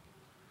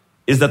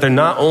is that they're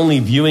not only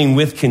viewing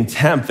with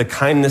contempt the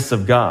kindness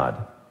of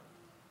God,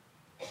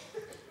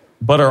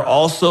 but are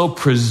also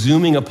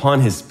presuming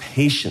upon his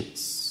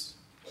patience.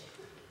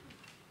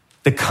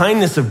 The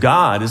kindness of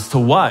God is to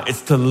what?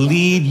 It's to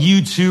lead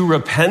you to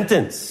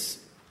repentance.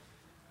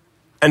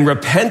 And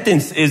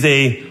repentance is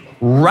a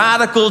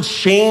radical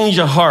change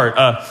of heart,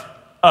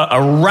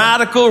 a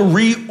radical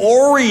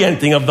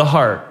reorienting of the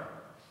heart,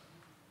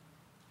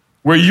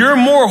 where you're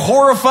more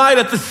horrified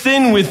at the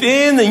sin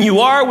within than you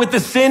are with the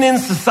sin in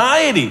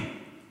society,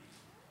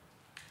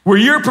 where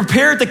you're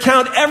prepared to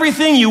count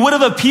everything you would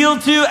have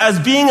appealed to as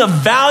being of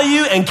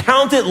value and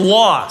count it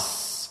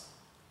loss,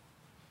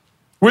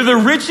 where the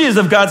riches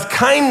of God's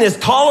kindness,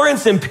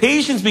 tolerance, and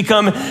patience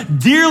become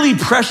dearly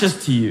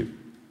precious to you,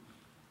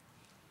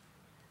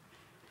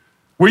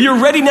 where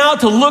you're ready now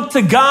to look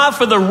to God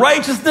for the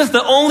righteousness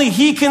that only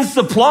he can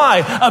supply,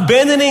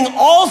 abandoning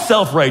all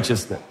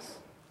self-righteousness.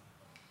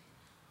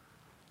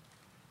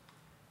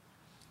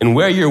 And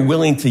where you're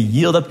willing to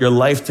yield up your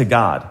life to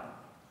God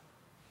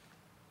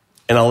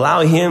and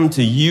allow him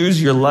to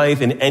use your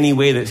life in any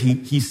way that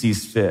he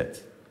sees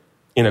fit,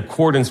 in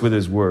accordance with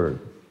his word.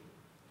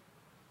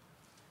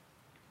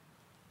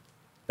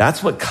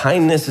 That's what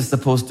kindness is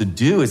supposed to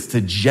do. It's to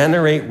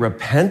generate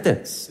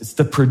repentance. It's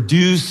to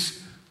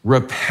produce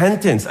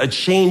repentance, a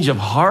change of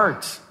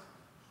heart.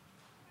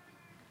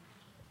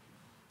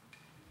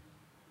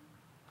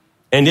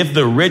 And if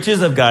the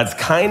riches of God's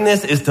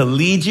kindness is to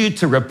lead you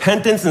to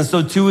repentance, and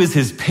so too is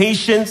his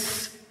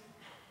patience,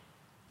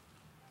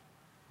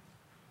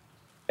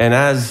 and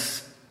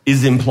as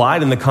is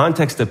implied in the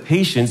context of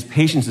patience,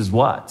 patience is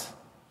what?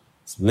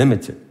 It's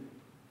limited.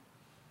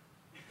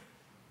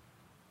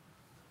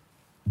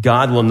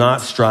 God will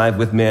not strive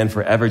with man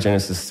forever,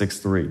 Genesis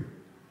 6:3.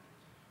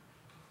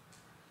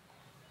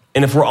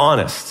 And if we're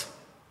honest,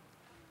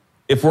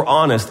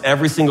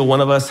 every single one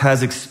of us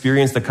has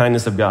experienced the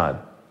kindness of God.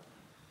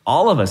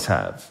 All of us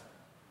have.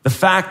 The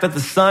fact that the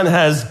sun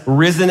has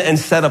risen and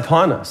set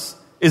upon us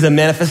is a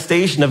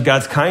manifestation of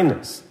God's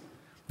kindness.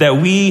 That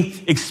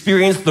we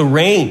experience the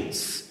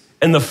rains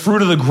and the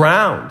fruit of the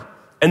ground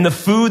and the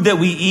food that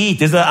we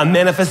eat is a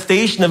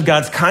manifestation of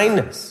God's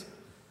kindness.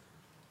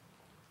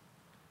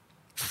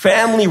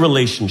 Family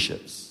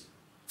relationships,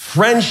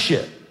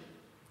 friendship,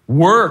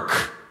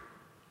 work,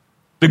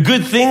 the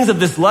good things of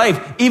this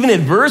life, even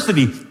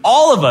adversity,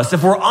 all of us,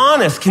 if we're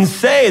honest, can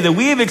say that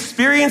we have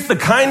experienced the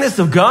kindness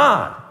of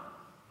God,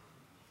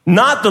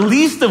 not the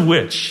least of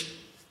which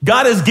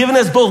God has given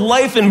us both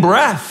life and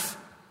breath,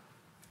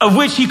 of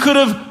which he could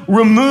have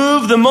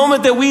removed the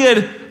moment that we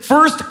had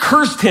first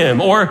cursed him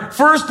or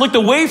first looked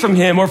away from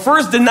him or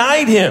first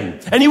denied him.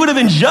 And he would have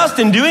been just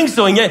in doing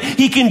so. And yet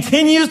he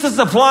continues to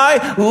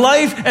supply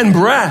life and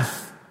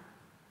breath.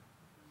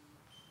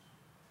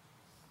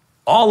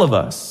 All of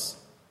us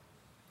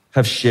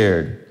have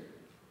shared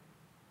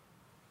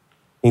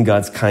in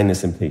God's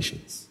kindness and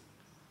patience.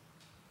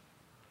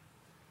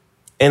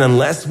 And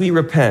unless we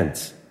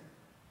repent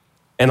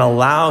and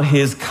allow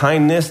his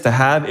kindness to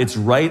have its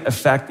right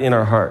effect in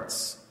our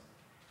hearts,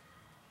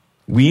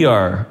 we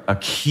are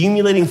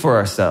accumulating for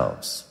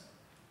ourselves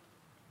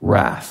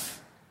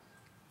wrath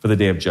for the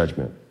day of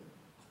judgment.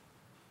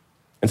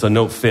 And so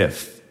note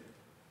fifth,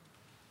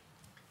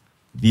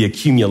 the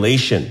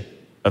accumulation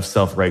of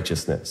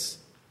self-righteousness.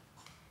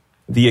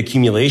 The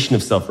accumulation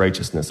of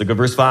self-righteousness. Look at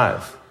verse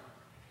 5.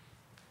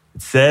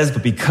 It says,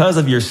 but because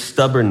of your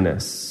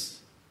stubbornness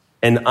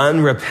and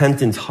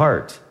unrepentant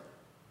heart,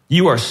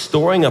 you are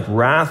storing up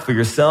wrath for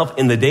yourself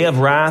in the day of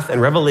wrath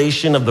and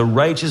revelation of the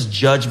righteous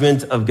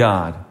judgment of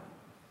God.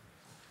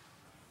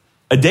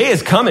 A day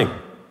is coming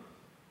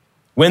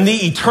when the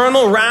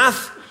eternal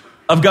wrath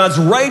of God's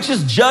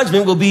righteous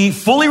judgment will be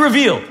fully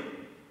revealed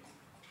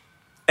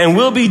and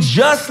will be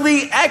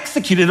justly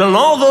executed on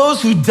all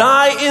those who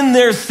die in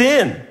their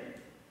sin.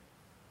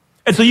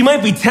 And so you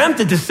might be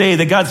tempted to say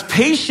that God's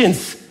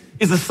patience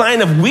is a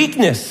sign of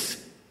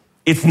weakness.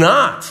 It's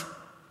not.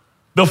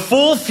 The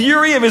full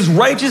fury of his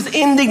righteous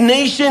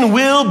indignation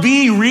will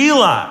be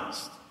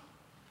realized.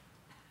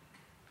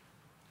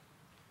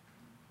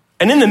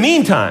 And in the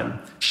meantime,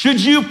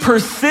 should you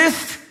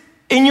persist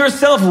in your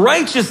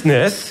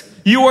self-righteousness,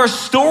 you are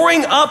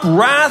storing up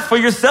wrath for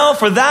yourself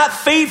for that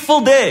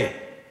fateful day,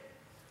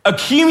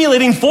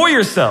 accumulating for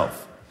yourself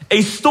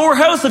a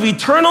storehouse of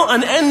eternal,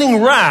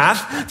 unending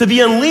wrath to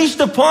be unleashed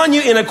upon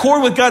you in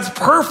accord with God's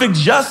perfect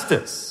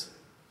justice,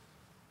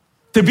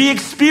 to be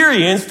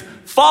experienced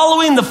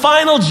following the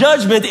final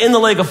judgment in the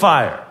lake of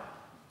fire.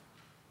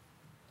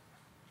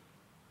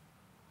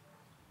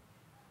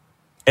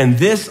 And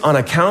this on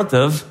account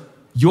of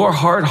your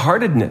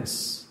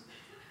hard-heartedness,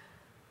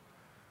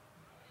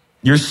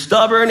 your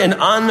stubborn and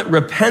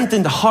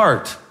unrepentant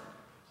heart,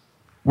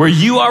 where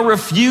you are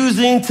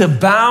refusing to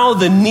bow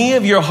the knee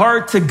of your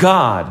heart to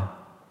God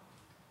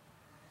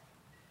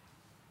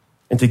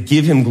and to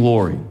give him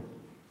glory.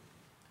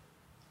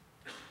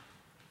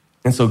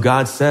 And so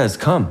God says,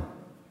 come,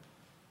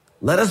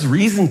 let us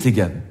reason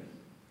together.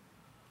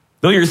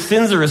 Though your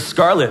sins are as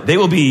scarlet, they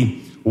will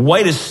be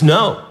white as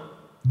snow.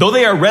 Though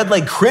they are red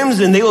like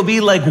crimson, they will be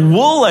like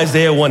wool,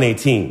 Isaiah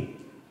 1:18.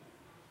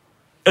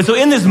 And so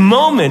in this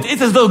moment,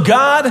 it's as though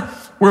God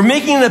were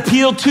making an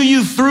appeal to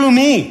you through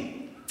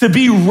me to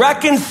be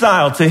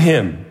reconciled to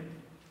him,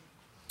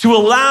 to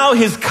allow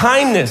his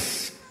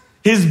kindness,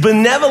 his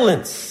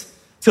benevolence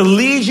to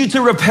lead you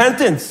to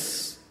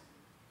repentance.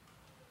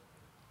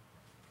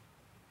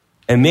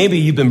 And maybe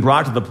you've been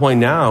brought to the point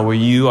now where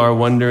you are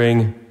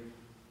wondering,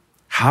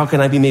 how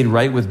can I be made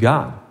right with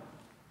God?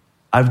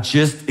 I've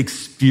just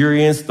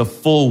experienced the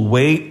full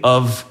weight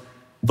of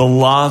the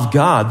law of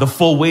God, the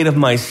full weight of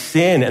my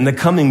sin and the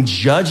coming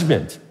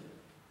judgment.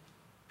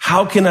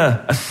 How can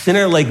a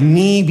sinner like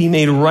me be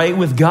made right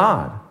with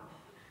God?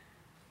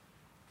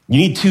 You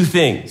need two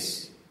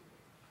things,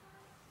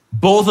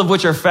 both of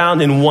which are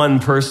found in one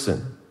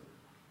person.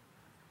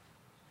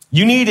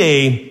 You need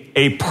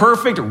a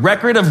perfect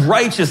record of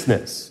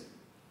righteousness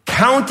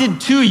counted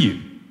to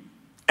you,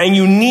 and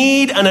you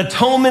need an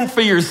atonement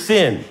for your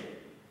sin.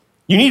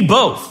 You need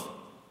both.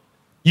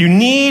 You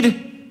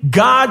need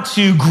God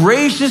to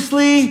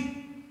graciously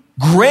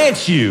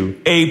grant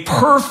you a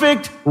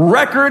perfect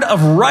record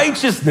of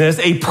righteousness,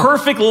 a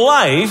perfect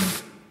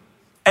life,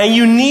 and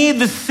you need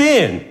the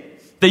sin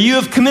that you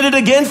have committed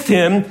against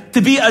him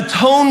to be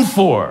atoned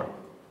for,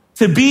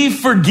 to be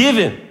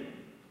forgiven.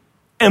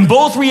 And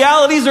both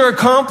realities are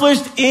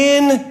accomplished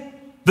in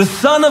the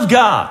Son of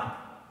God,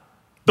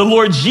 the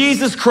Lord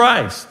Jesus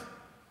Christ,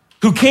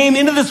 who came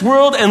into this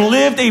world and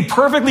lived a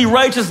perfectly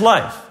righteous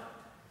life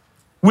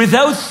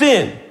without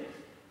sin.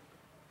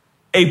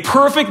 A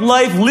perfect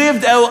life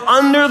lived out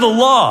under the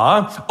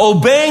law,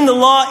 obeying the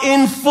law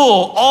in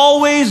full,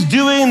 always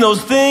doing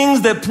those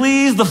things that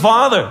please the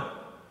Father.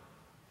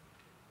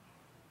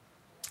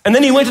 And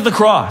then he went to the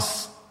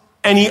cross,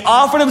 and he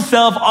offered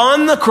himself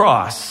on the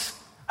cross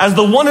as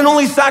the one and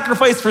only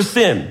sacrifice for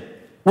sin,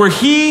 where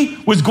he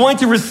was going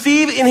to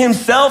receive in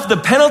himself the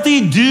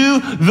penalty due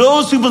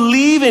those who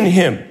believe in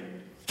him.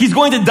 He's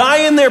going to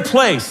die in their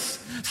place,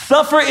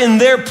 suffer in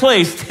their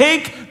place,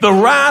 take the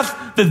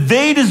wrath that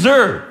they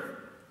deserve.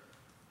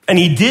 And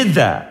he did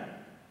that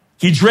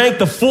He drank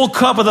the full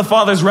cup of the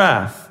Father's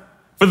wrath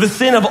for the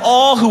sin of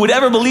all who would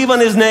ever believe on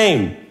his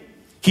name.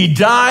 He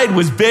died,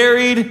 was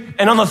buried,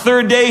 and on the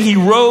third day he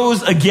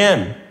rose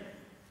again,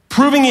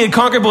 proving he had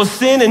conquered both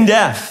sin and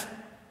death.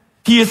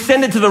 He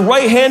ascended to the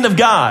right hand of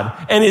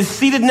God and is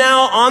seated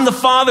now on the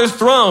Father's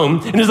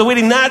throne and is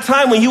awaiting that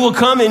time when he will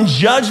come in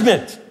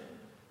judgment.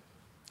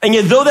 And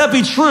yet, though that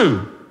be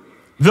true,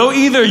 though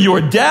either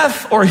your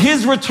death or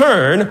his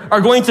return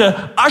are going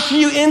to usher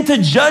you into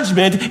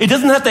judgment, it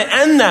doesn't have to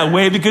end that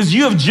way because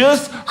you have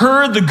just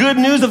heard the good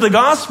news of the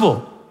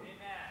gospel.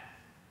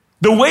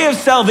 The way of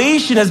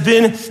salvation has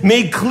been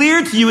made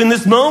clear to you in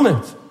this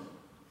moment.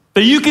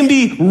 That you can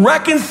be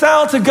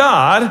reconciled to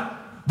God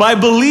by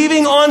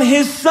believing on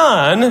his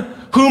Son,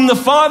 whom the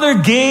Father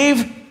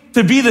gave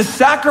to be the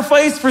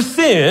sacrifice for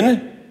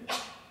sin,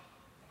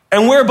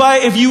 and whereby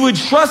if you would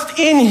trust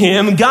in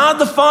him, God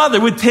the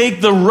Father would take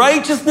the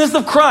righteousness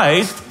of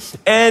Christ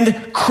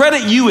and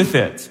credit you with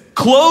it,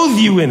 clothe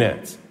you in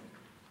it,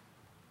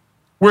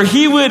 where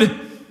he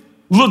would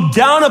look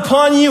down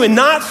upon you and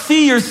not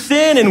see your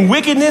sin and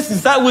wickedness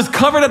since that was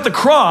covered at the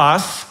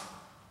cross,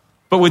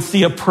 but would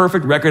see a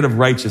perfect record of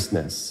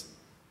righteousness.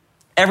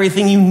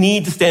 Everything you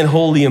need to stand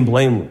holy and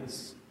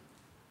blameless.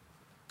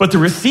 But to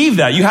receive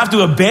that, you have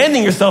to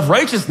abandon your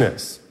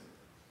self-righteousness.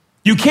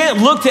 You can't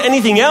look to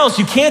anything else.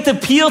 You can't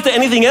appeal to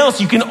anything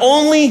else. You can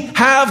only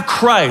have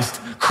Christ.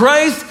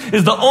 Christ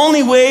is the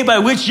only way by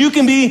which you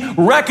can be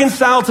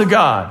reconciled to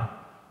God.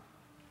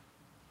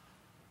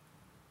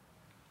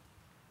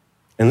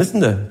 And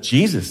listen to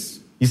Jesus.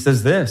 He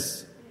says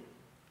this,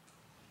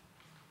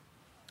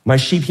 "My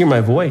sheep hear my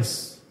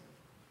voice,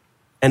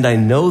 and I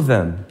know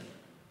them,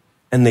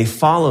 and they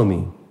follow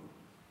me,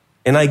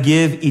 and I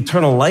give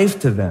eternal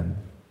life to them,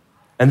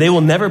 and they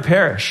will never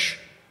perish,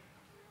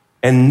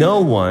 and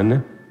no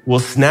one will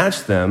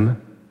snatch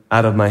them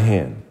out of my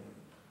hand."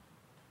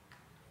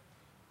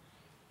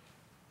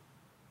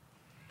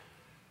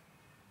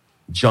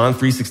 John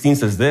 3:16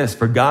 says this,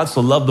 "For God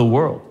so loved the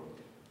world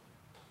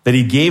that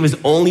he gave his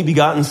only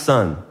begotten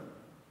Son,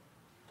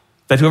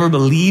 that whoever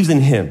believes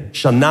in him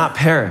shall not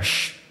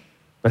perish,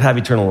 but have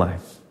eternal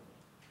life."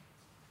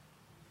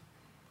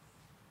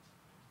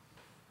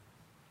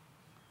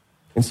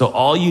 And so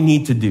all you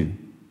need to do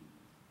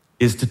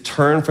is to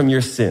turn from your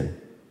sin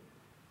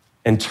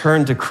and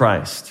turn to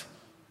Christ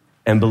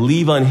and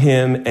believe on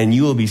him, and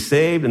you will be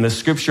saved. And the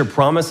scripture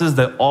promises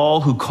that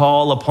all who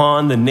call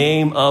upon the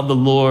name of the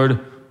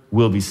Lord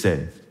will be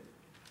saved.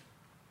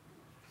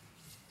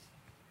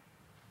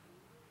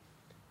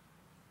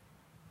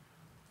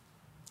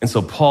 And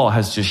so Paul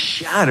has just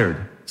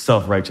shattered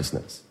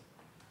self-righteousness,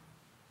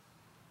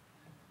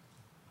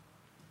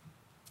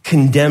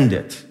 condemned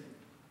it,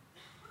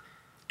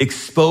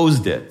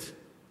 exposed it.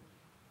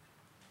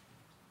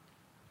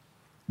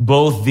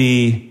 Both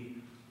the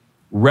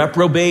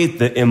reprobate,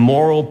 the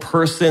immoral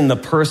person, the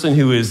person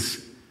who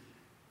is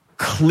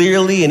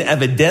clearly and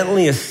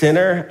evidently a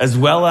sinner, as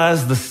well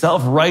as the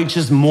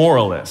self-righteous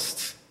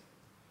moralist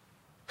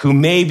who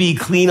may be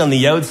clean on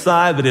the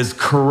outside but is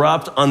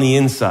corrupt on the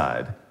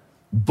inside.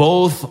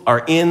 Both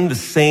are in the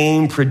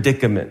same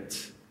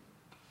predicament,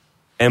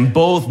 and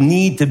both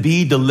need to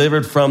be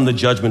delivered from the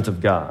judgment of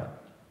God.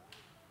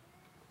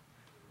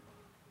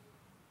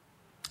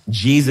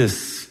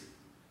 Jesus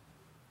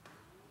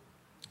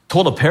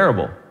told a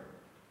parable,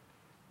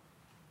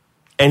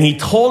 and he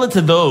told it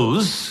to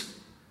those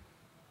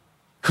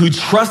who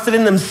trusted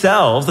in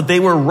themselves that they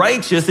were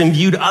righteous and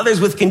viewed others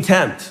with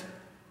contempt.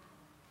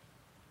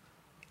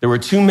 There were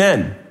two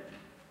men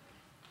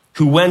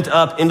who went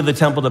up into the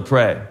temple to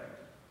pray.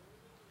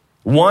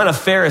 One, a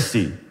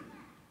Pharisee,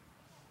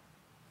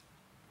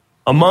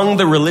 among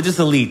the religious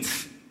elite,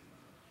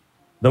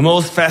 the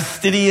most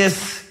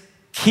fastidious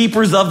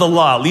keepers of the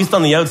law, at least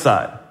on the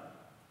outside.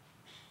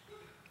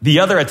 The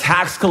other, a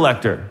tax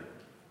collector,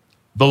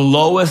 the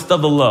lowest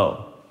of the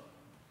low,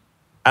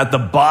 at the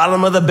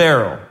bottom of the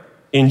barrel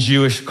in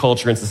Jewish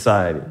culture and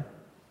society.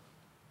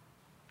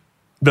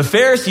 The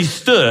Pharisee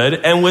stood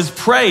and was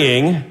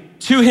praying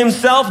to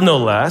himself, no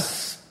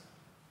less,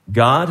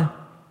 "God,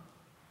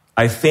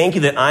 I thank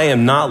you that I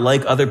am not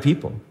like other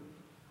people,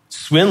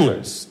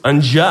 swindlers,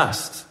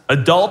 unjust,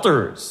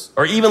 adulterers,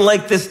 or even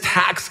like this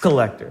tax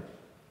collector.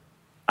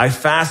 I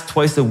fast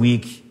twice a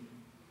week.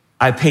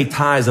 I pay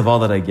tithes of all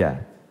that I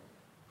get."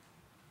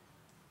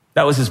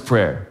 That was his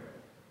prayer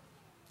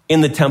in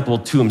the temple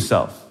to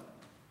himself.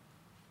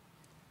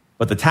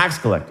 But the tax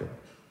collector,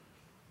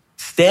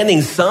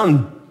 standing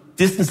some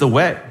distance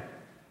away,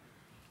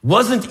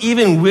 wasn't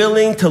even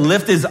willing to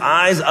lift his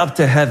eyes up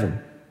to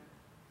heaven,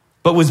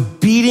 but was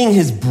beating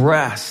his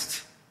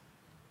breast,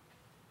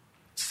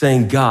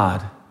 saying,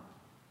 "God,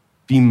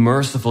 be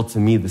merciful to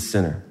me, the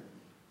sinner."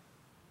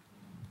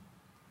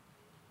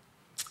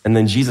 And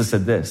then Jesus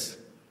said this,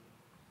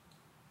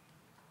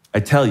 "I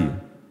tell you,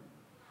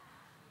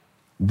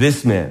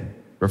 this man,"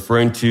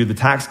 referring to the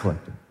tax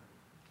collector,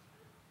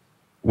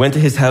 "went to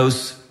his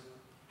house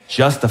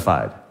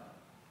justified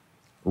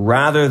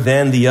rather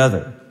than the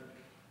other."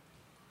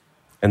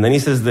 And then he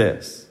says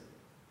this,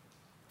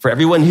 For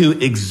everyone who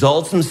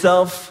exalts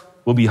himself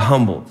will be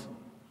humbled,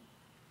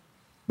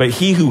 but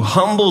he who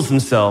humbles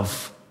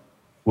himself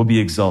will be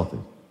exalted.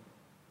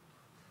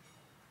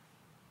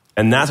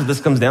 And that's what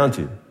this comes down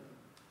to.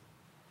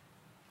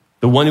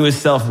 The one who is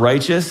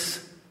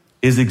self-righteous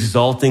is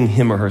exalting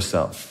him or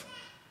herself.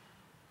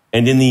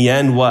 And in the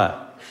end,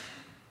 what?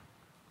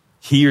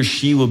 He or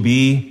she will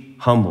be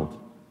humbled.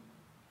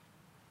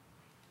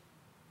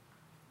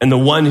 And the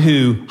one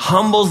who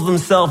humbles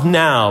themselves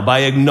now by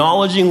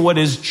acknowledging what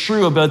is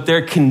true about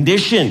their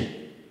condition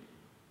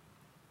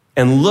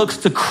and looks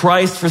to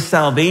Christ for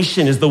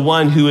salvation is the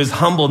one who is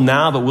humbled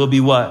now, but will be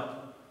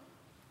what?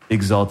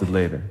 Exalted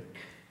later.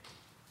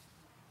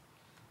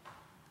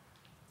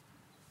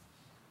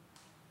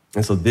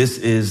 And so this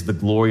is the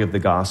glory of the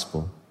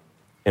gospel.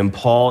 And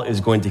Paul is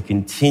going to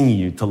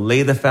continue to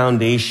lay the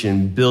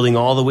foundation, building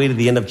all the way to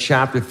the end of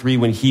chapter 3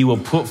 when he will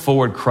put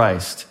forward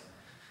Christ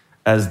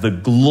as the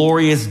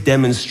glorious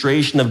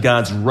demonstration of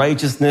God's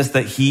righteousness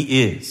that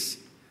he is.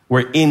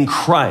 Where in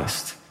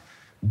Christ,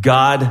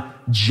 God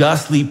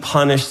justly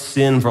punished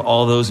sin for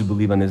all those who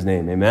believe on his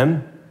name. Amen?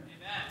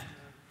 Amen.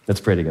 Let's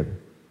pray together.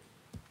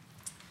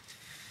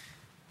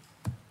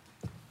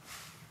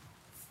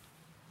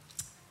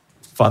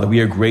 Father,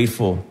 we are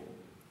grateful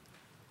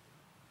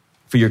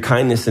for your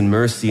kindness and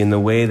mercy in the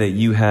way that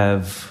you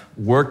have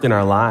worked in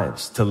our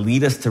lives to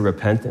lead us to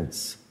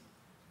repentance.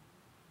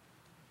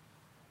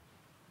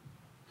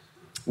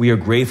 We are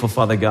grateful,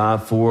 Father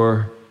God,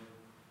 for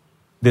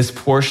this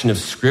portion of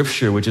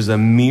Scripture, which is a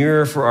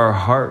mirror for our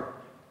heart,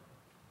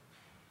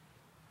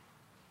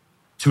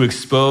 to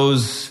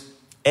expose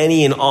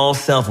any and all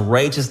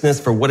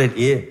self-righteousness for what it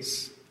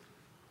is,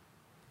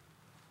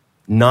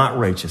 not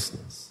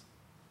righteousness.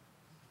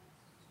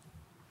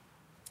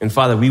 And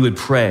Father, we would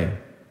pray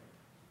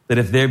that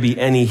if there be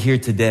any here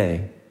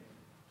today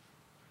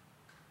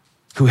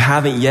who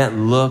haven't yet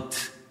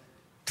looked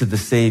to the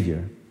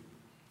Savior,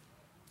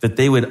 that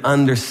they would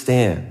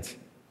understand,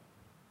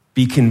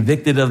 be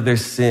convicted of their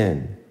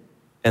sin,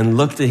 and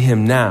look to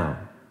him now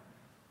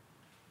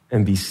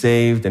and be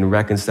saved and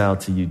reconciled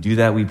to you. Do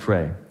that, we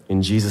pray.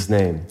 In Jesus'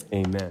 name,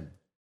 amen.